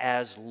Jesus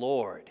as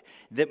Lord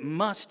that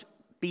must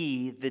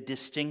be the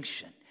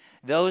distinction.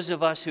 Those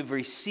of us who've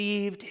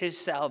received his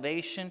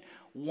salvation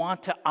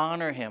want to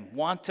honor him,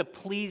 want to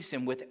please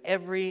him with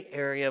every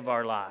area of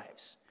our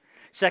lives.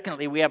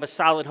 Secondly, we have a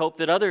solid hope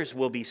that others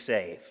will be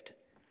saved.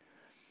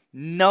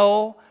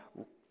 No,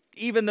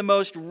 even the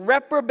most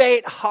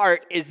reprobate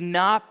heart is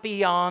not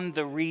beyond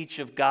the reach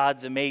of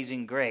God's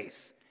amazing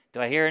grace.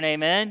 Do I hear an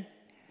amen?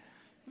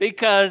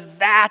 Because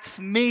that's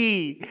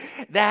me.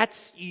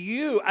 That's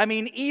you. I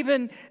mean,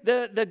 even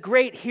the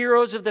great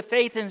heroes of the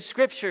faith in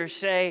Scripture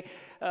say,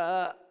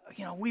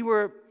 we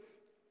were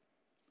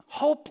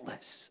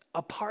hopeless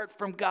apart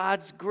from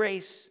God's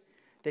grace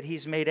that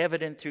he's made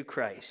evident through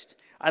Christ.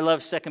 I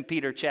love 2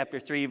 Peter chapter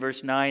 3,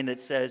 verse 9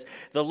 that says,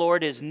 the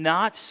Lord is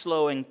not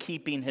slow in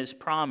keeping his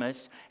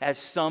promise, as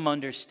some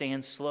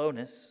understand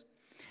slowness.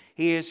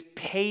 He is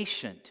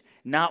patient,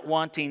 not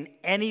wanting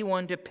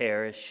anyone to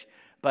perish,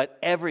 but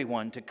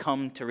everyone to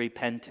come to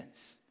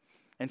repentance.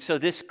 And so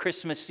this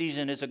Christmas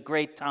season is a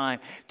great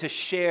time to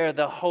share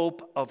the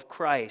hope of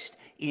Christ,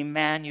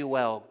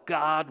 Emmanuel,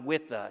 God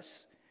with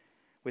us,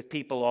 with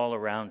people all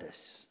around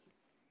us.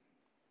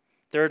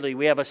 Thirdly,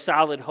 we have a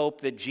solid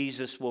hope that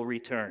Jesus will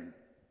return.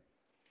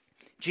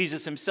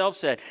 Jesus himself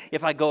said,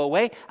 if I go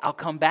away, I'll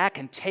come back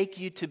and take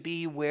you to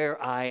be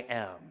where I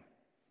am.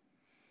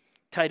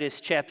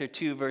 Titus chapter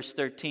 2, verse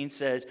 13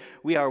 says,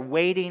 we are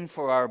waiting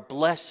for our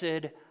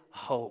blessed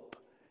hope,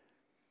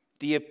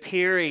 the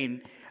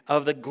appearing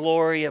of the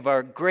glory of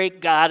our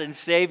great God and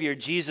Savior,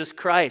 Jesus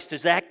Christ.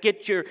 Does that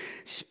get your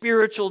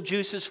spiritual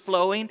juices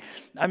flowing?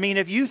 I mean,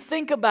 if you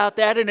think about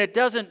that and it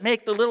doesn't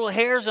make the little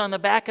hairs on the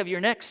back of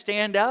your neck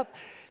stand up,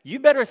 you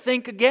better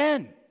think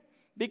again.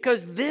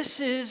 Because this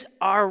is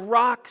our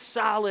rock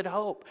solid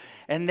hope.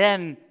 And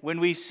then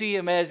when we see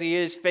him as he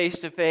is face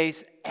to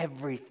face,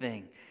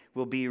 everything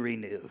will be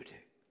renewed.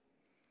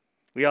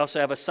 We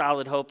also have a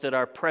solid hope that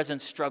our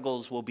present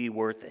struggles will be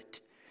worth it.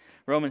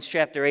 Romans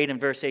chapter 8 and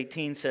verse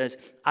 18 says,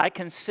 I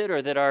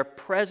consider that our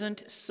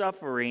present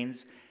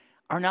sufferings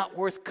are not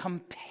worth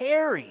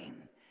comparing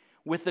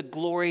with the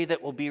glory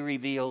that will be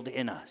revealed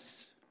in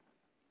us.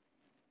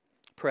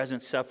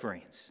 Present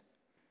sufferings.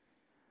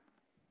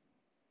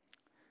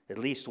 At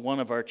least one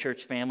of our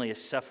church family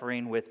is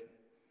suffering with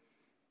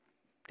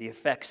the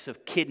effects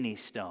of kidney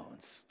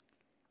stones.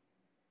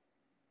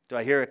 Do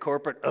I hear a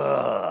corporate,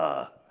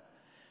 ugh?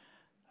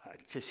 I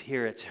just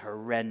hear it's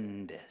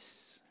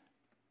horrendous.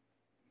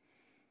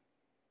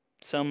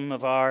 Some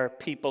of our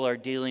people are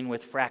dealing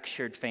with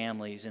fractured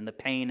families and the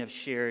pain of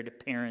shared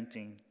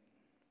parenting.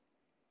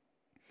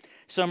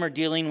 Some are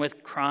dealing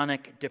with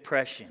chronic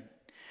depression.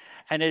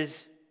 And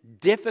as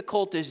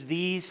difficult as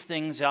these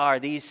things are,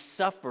 these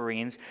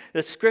sufferings,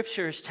 the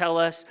Scriptures tell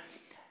us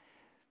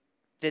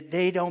that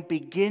they don't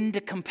begin to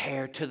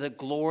compare to the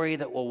glory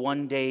that will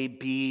one day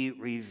be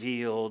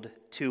revealed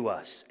to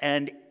us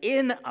and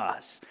in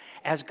us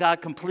as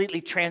God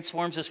completely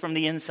transforms us from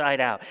the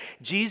inside out.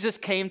 Jesus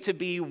came to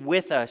be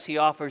with us. He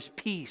offers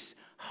peace,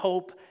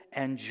 hope,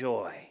 and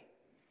joy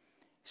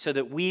so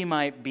that we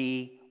might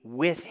be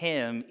with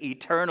him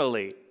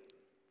eternally.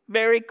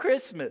 Merry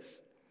Christmas.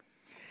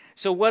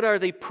 So what are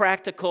the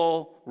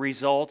practical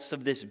results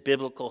of this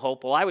biblical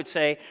hope? Well, I would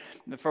say,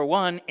 for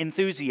one,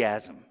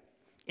 enthusiasm.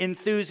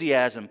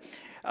 Enthusiasm.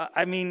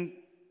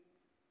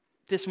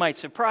 This might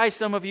surprise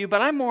some of you,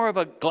 but I'm more of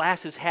a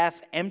glasses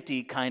half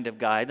empty kind of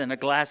guy than a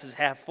glasses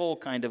half full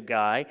kind of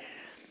guy.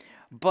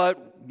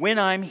 But when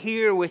I'm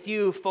here with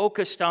you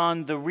focused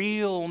on the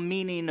real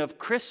meaning of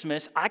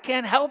Christmas, I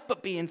can't help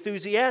but be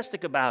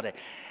enthusiastic about it.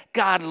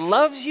 God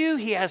loves you,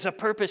 he has a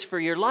purpose for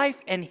your life,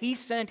 and he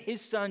sent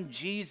his son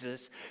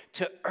Jesus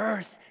to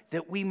earth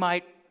that we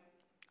might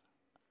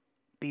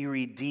be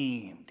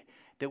redeemed,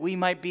 that we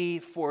might be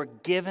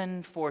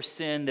forgiven for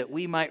sin, that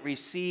we might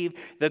receive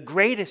the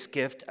greatest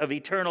gift of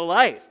eternal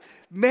life.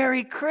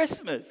 Merry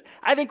Christmas.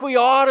 I think we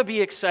ought to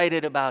be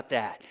excited about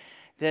that.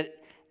 That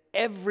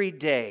every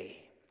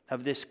day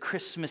of this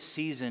Christmas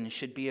season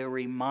should be a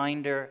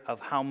reminder of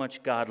how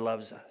much God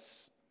loves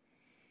us.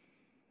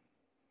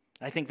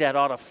 I think that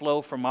ought to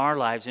flow from our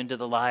lives into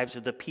the lives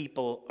of the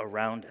people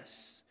around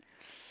us.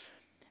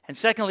 And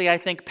secondly, I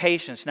think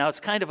patience. Now, it's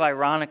kind of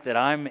ironic that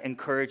I'm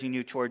encouraging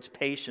you towards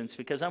patience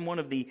because I'm one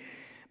of the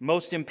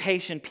most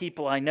impatient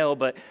people I know.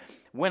 But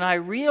when I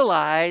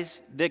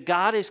realize that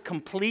God is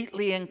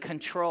completely in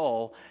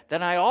control,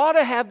 then I ought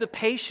to have the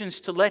patience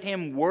to let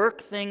Him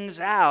work things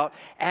out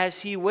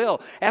as He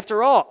will.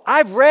 After all,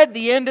 I've read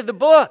the end of the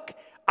book.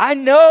 I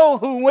know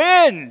who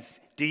wins.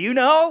 Do you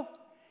know?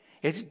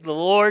 It's the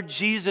Lord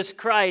Jesus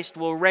Christ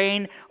will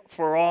reign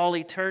for all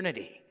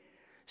eternity.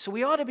 So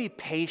we ought to be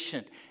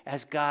patient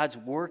as God's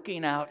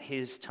working out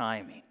His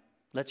timing.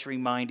 Let's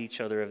remind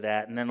each other of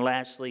that. And then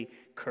lastly,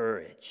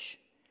 courage.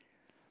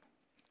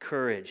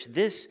 Courage.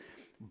 This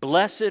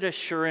blessed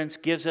assurance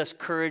gives us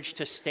courage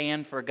to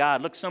stand for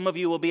God. Look, some of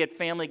you will be at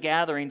family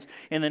gatherings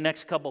in the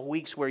next couple of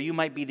weeks where you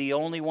might be the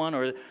only one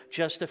or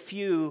just a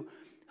few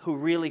who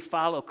really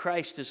follow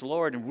Christ as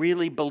Lord and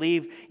really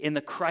believe in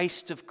the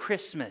Christ of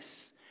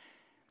Christmas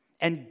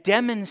and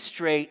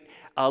demonstrate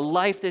a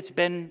life that's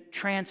been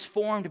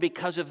transformed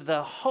because of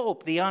the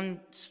hope, the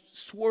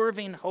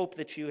unswerving hope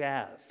that you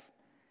have.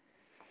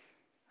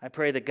 I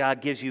pray that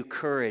God gives you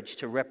courage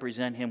to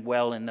represent Him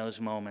well in those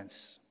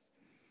moments.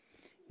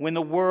 When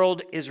the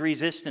world is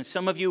resistant,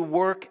 some of you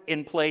work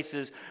in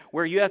places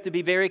where you have to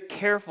be very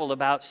careful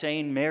about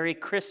saying Merry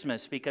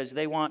Christmas because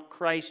they want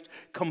Christ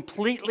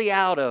completely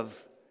out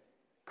of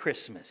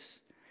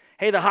Christmas.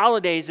 Hey, the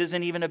holidays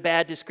isn't even a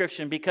bad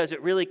description because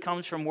it really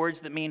comes from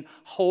words that mean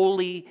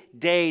holy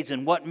days.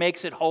 And what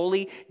makes it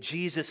holy?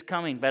 Jesus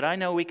coming. But I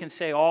know we can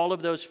say all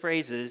of those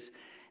phrases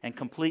and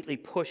completely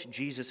push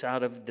Jesus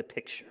out of the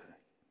picture.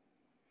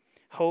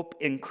 Hope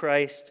in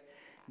Christ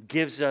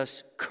gives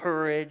us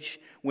courage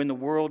when the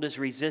world is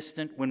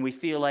resistant, when we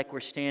feel like we're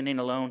standing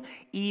alone,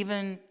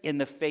 even in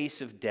the face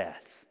of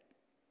death.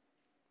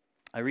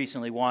 I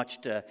recently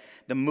watched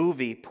the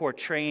movie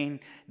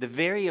portraying the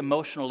very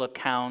emotional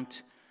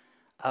account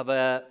of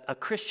a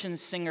Christian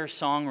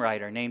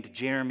singer-songwriter named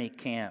Jeremy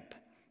Camp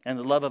and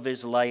the love of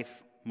his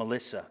life,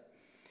 Melissa.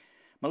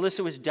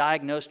 Melissa was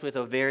diagnosed with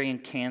ovarian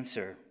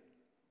cancer.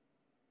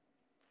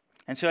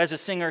 And so as a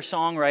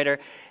singer-songwriter,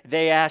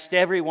 they asked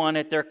everyone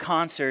at their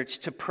concerts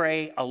to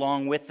pray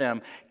along with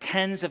them.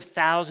 Tens of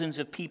thousands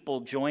of people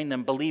joined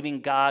them,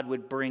 believing God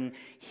would bring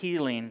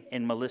healing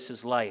in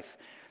Melissa's life.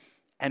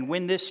 And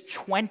when this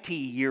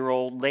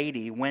 20-year-old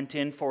lady went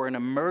in for an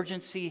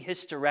emergency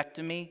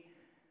hysterectomy,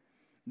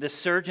 the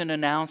surgeon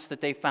announced that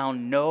they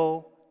found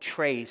no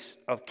trace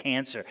of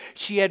cancer.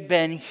 She had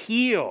been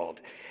healed.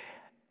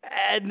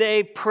 And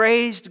they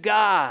praised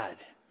God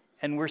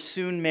and were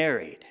soon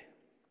married.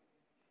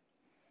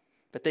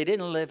 But they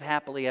didn't live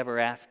happily ever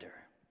after.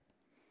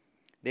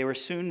 They were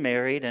soon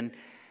married, and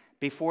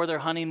before their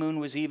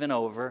honeymoon was even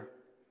over,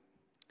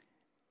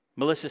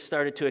 Melissa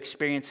started to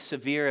experience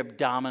severe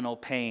abdominal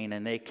pain,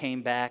 and they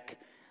came back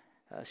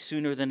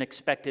sooner than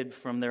expected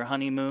from their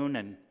honeymoon,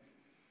 and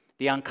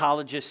the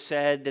oncologist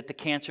said that the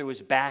cancer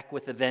was back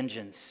with a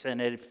vengeance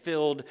and it had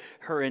filled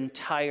her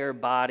entire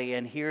body.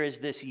 And here is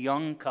this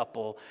young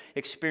couple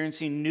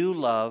experiencing new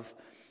love.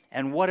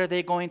 And what are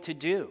they going to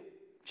do?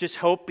 Just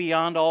hope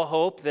beyond all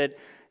hope that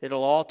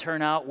it'll all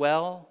turn out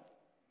well?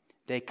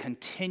 They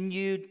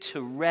continued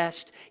to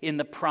rest in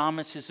the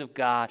promises of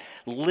God,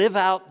 live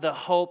out the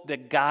hope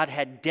that God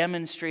had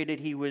demonstrated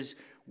He was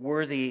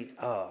worthy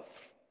of.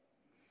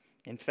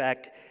 In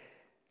fact,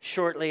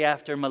 shortly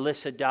after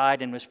Melissa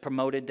died and was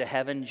promoted to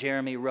heaven,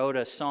 Jeremy wrote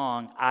a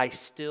song, I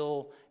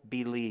Still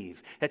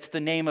Believe. That's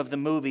the name of the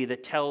movie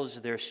that tells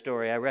their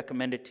story. I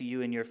recommend it to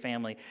you and your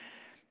family.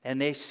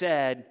 And they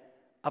said,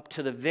 up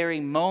to the very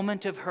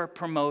moment of her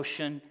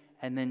promotion,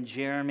 and then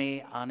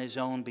Jeremy on his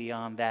own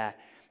beyond that,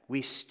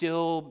 we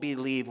still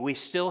believe. We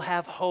still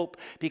have hope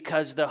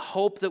because the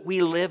hope that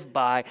we live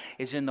by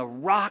is in the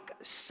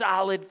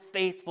rock-solid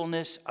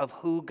faithfulness of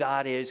who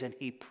God is. And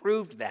He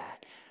proved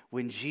that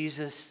when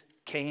Jesus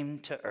came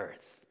to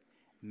earth.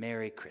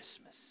 Merry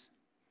Christmas.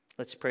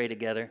 Let's pray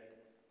together.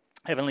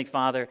 Heavenly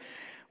Father,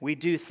 we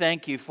do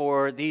thank You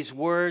for these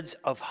words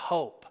of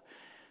hope.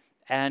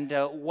 And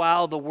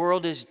while the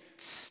world is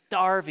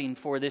starving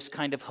for this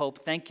kind of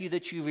hope, thank You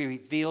that You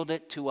revealed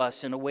it to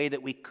us in a way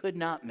that we could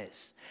not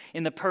miss.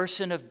 In the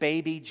person of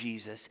baby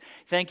Jesus.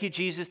 Thank You,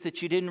 Jesus,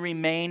 that You didn't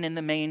remain in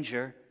the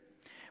manger,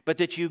 but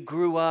that You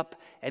grew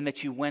up and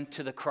that You went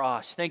to the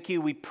cross. Thank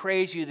You, we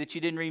praise You that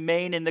You didn't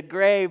remain in the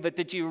grave, but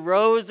that You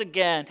rose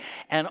again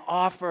and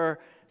offer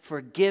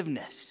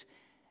forgiveness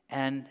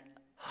and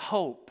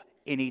hope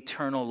in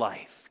eternal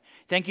life.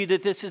 Thank You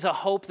that this is a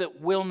hope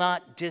that will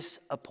not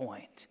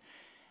disappoint.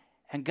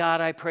 And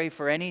God, I pray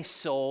for any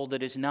soul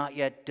that has not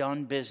yet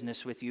done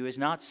business with You, has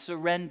not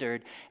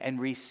surrendered and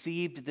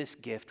received this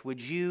gift.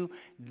 Would You,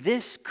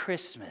 this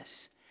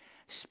Christmas,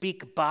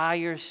 Speak by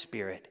your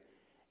Spirit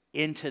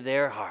into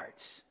their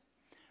hearts.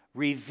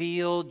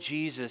 Reveal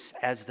Jesus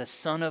as the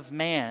Son of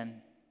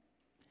Man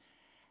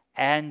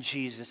and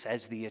Jesus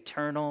as the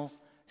eternal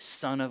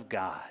Son of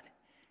God.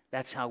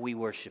 That's how we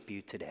worship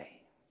you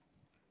today.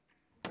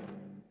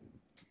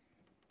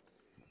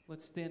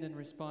 Let's stand and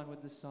respond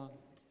with this song.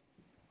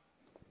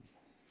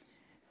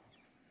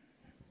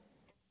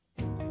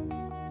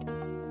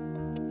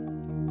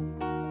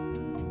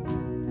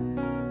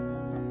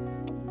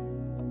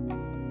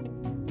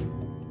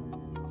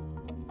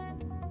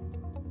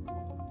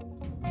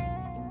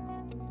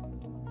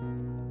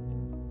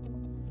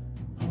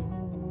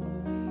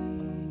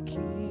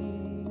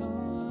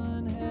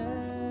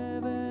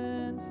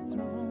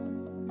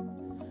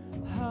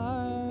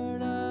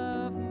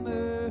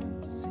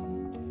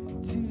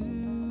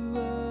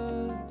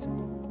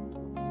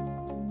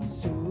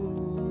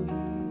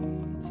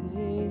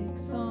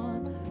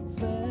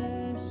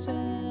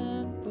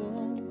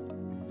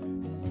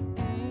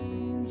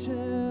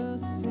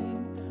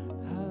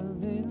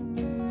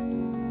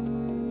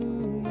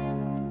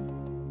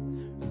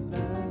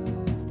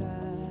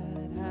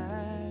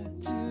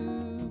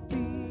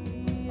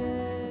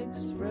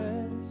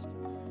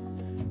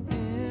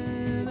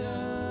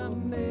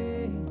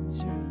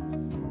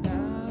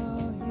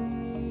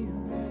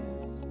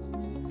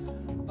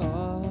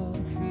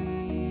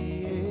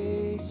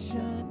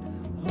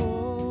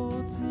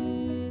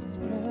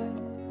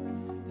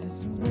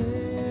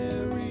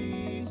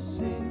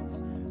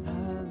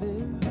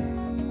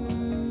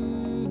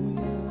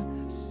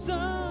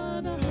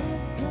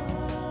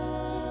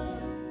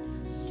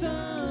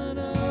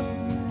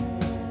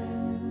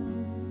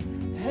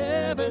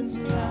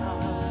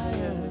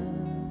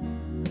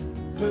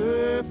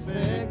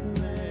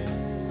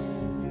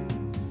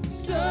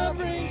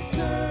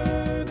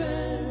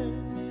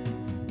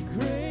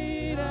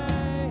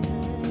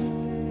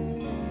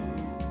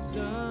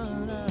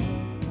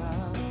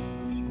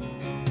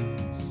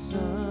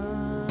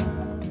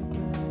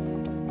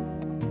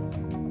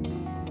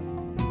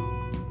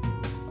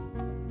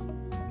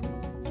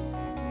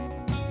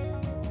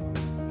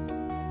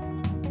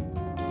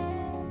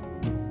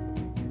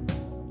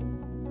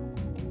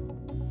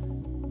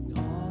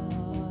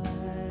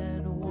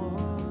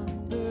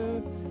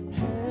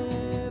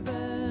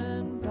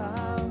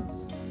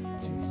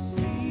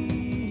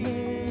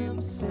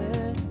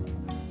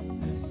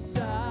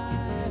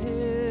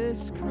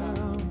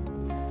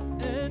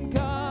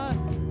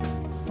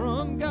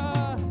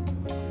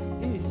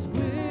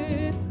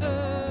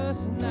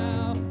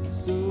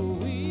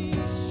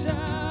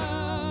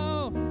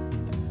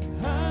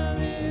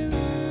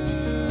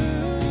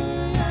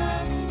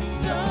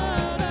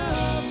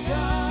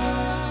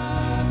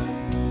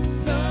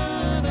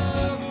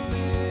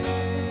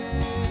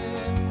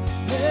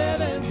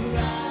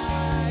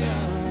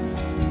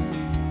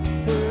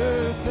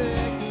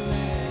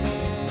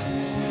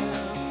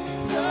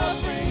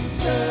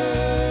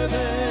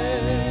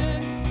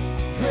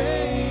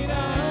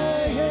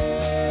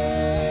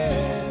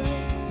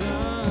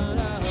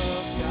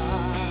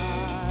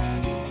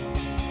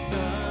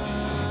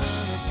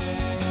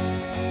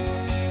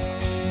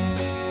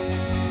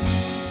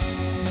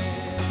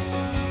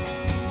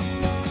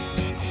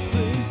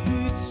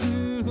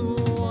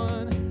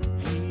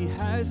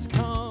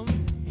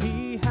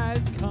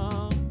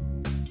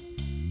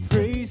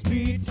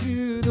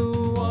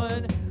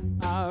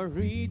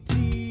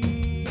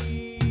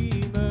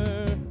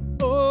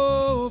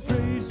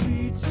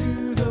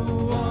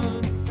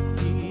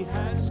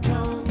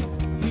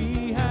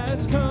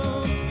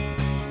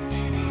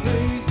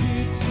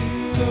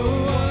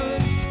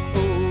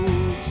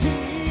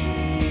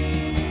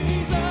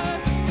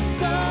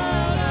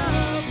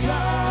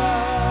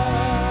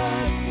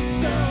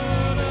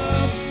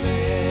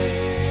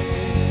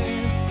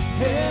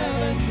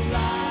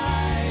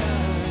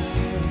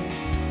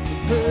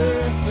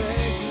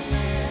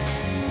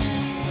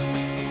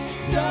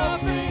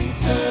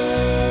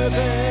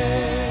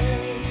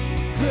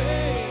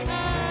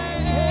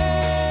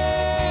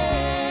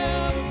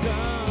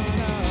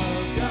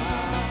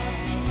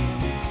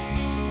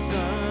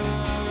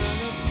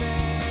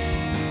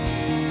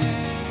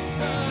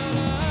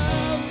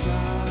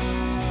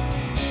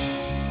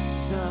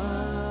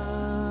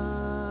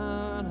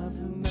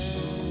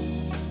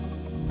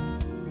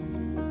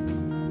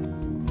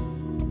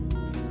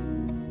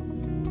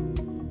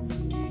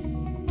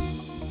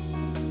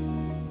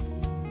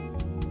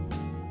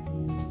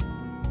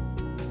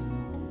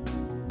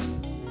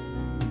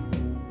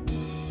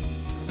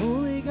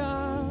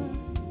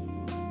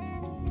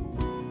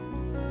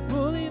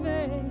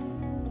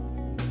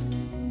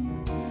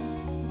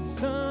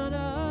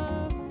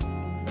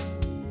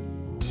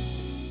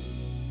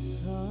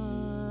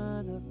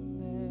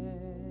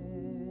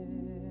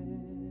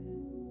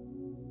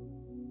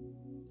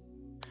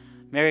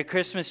 Merry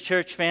Christmas,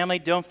 church family.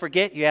 Don't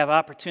forget, you have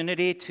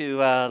opportunity to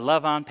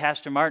love on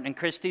Pastor Martin and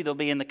Christy. They'll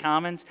be in the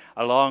Commons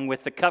along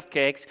with the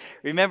cupcakes.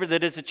 Remember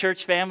that as a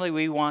church family,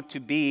 we want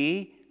to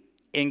be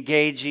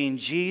engaging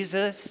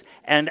Jesus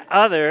and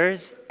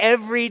others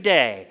every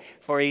day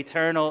for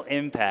eternal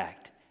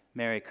impact.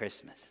 Merry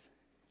Christmas.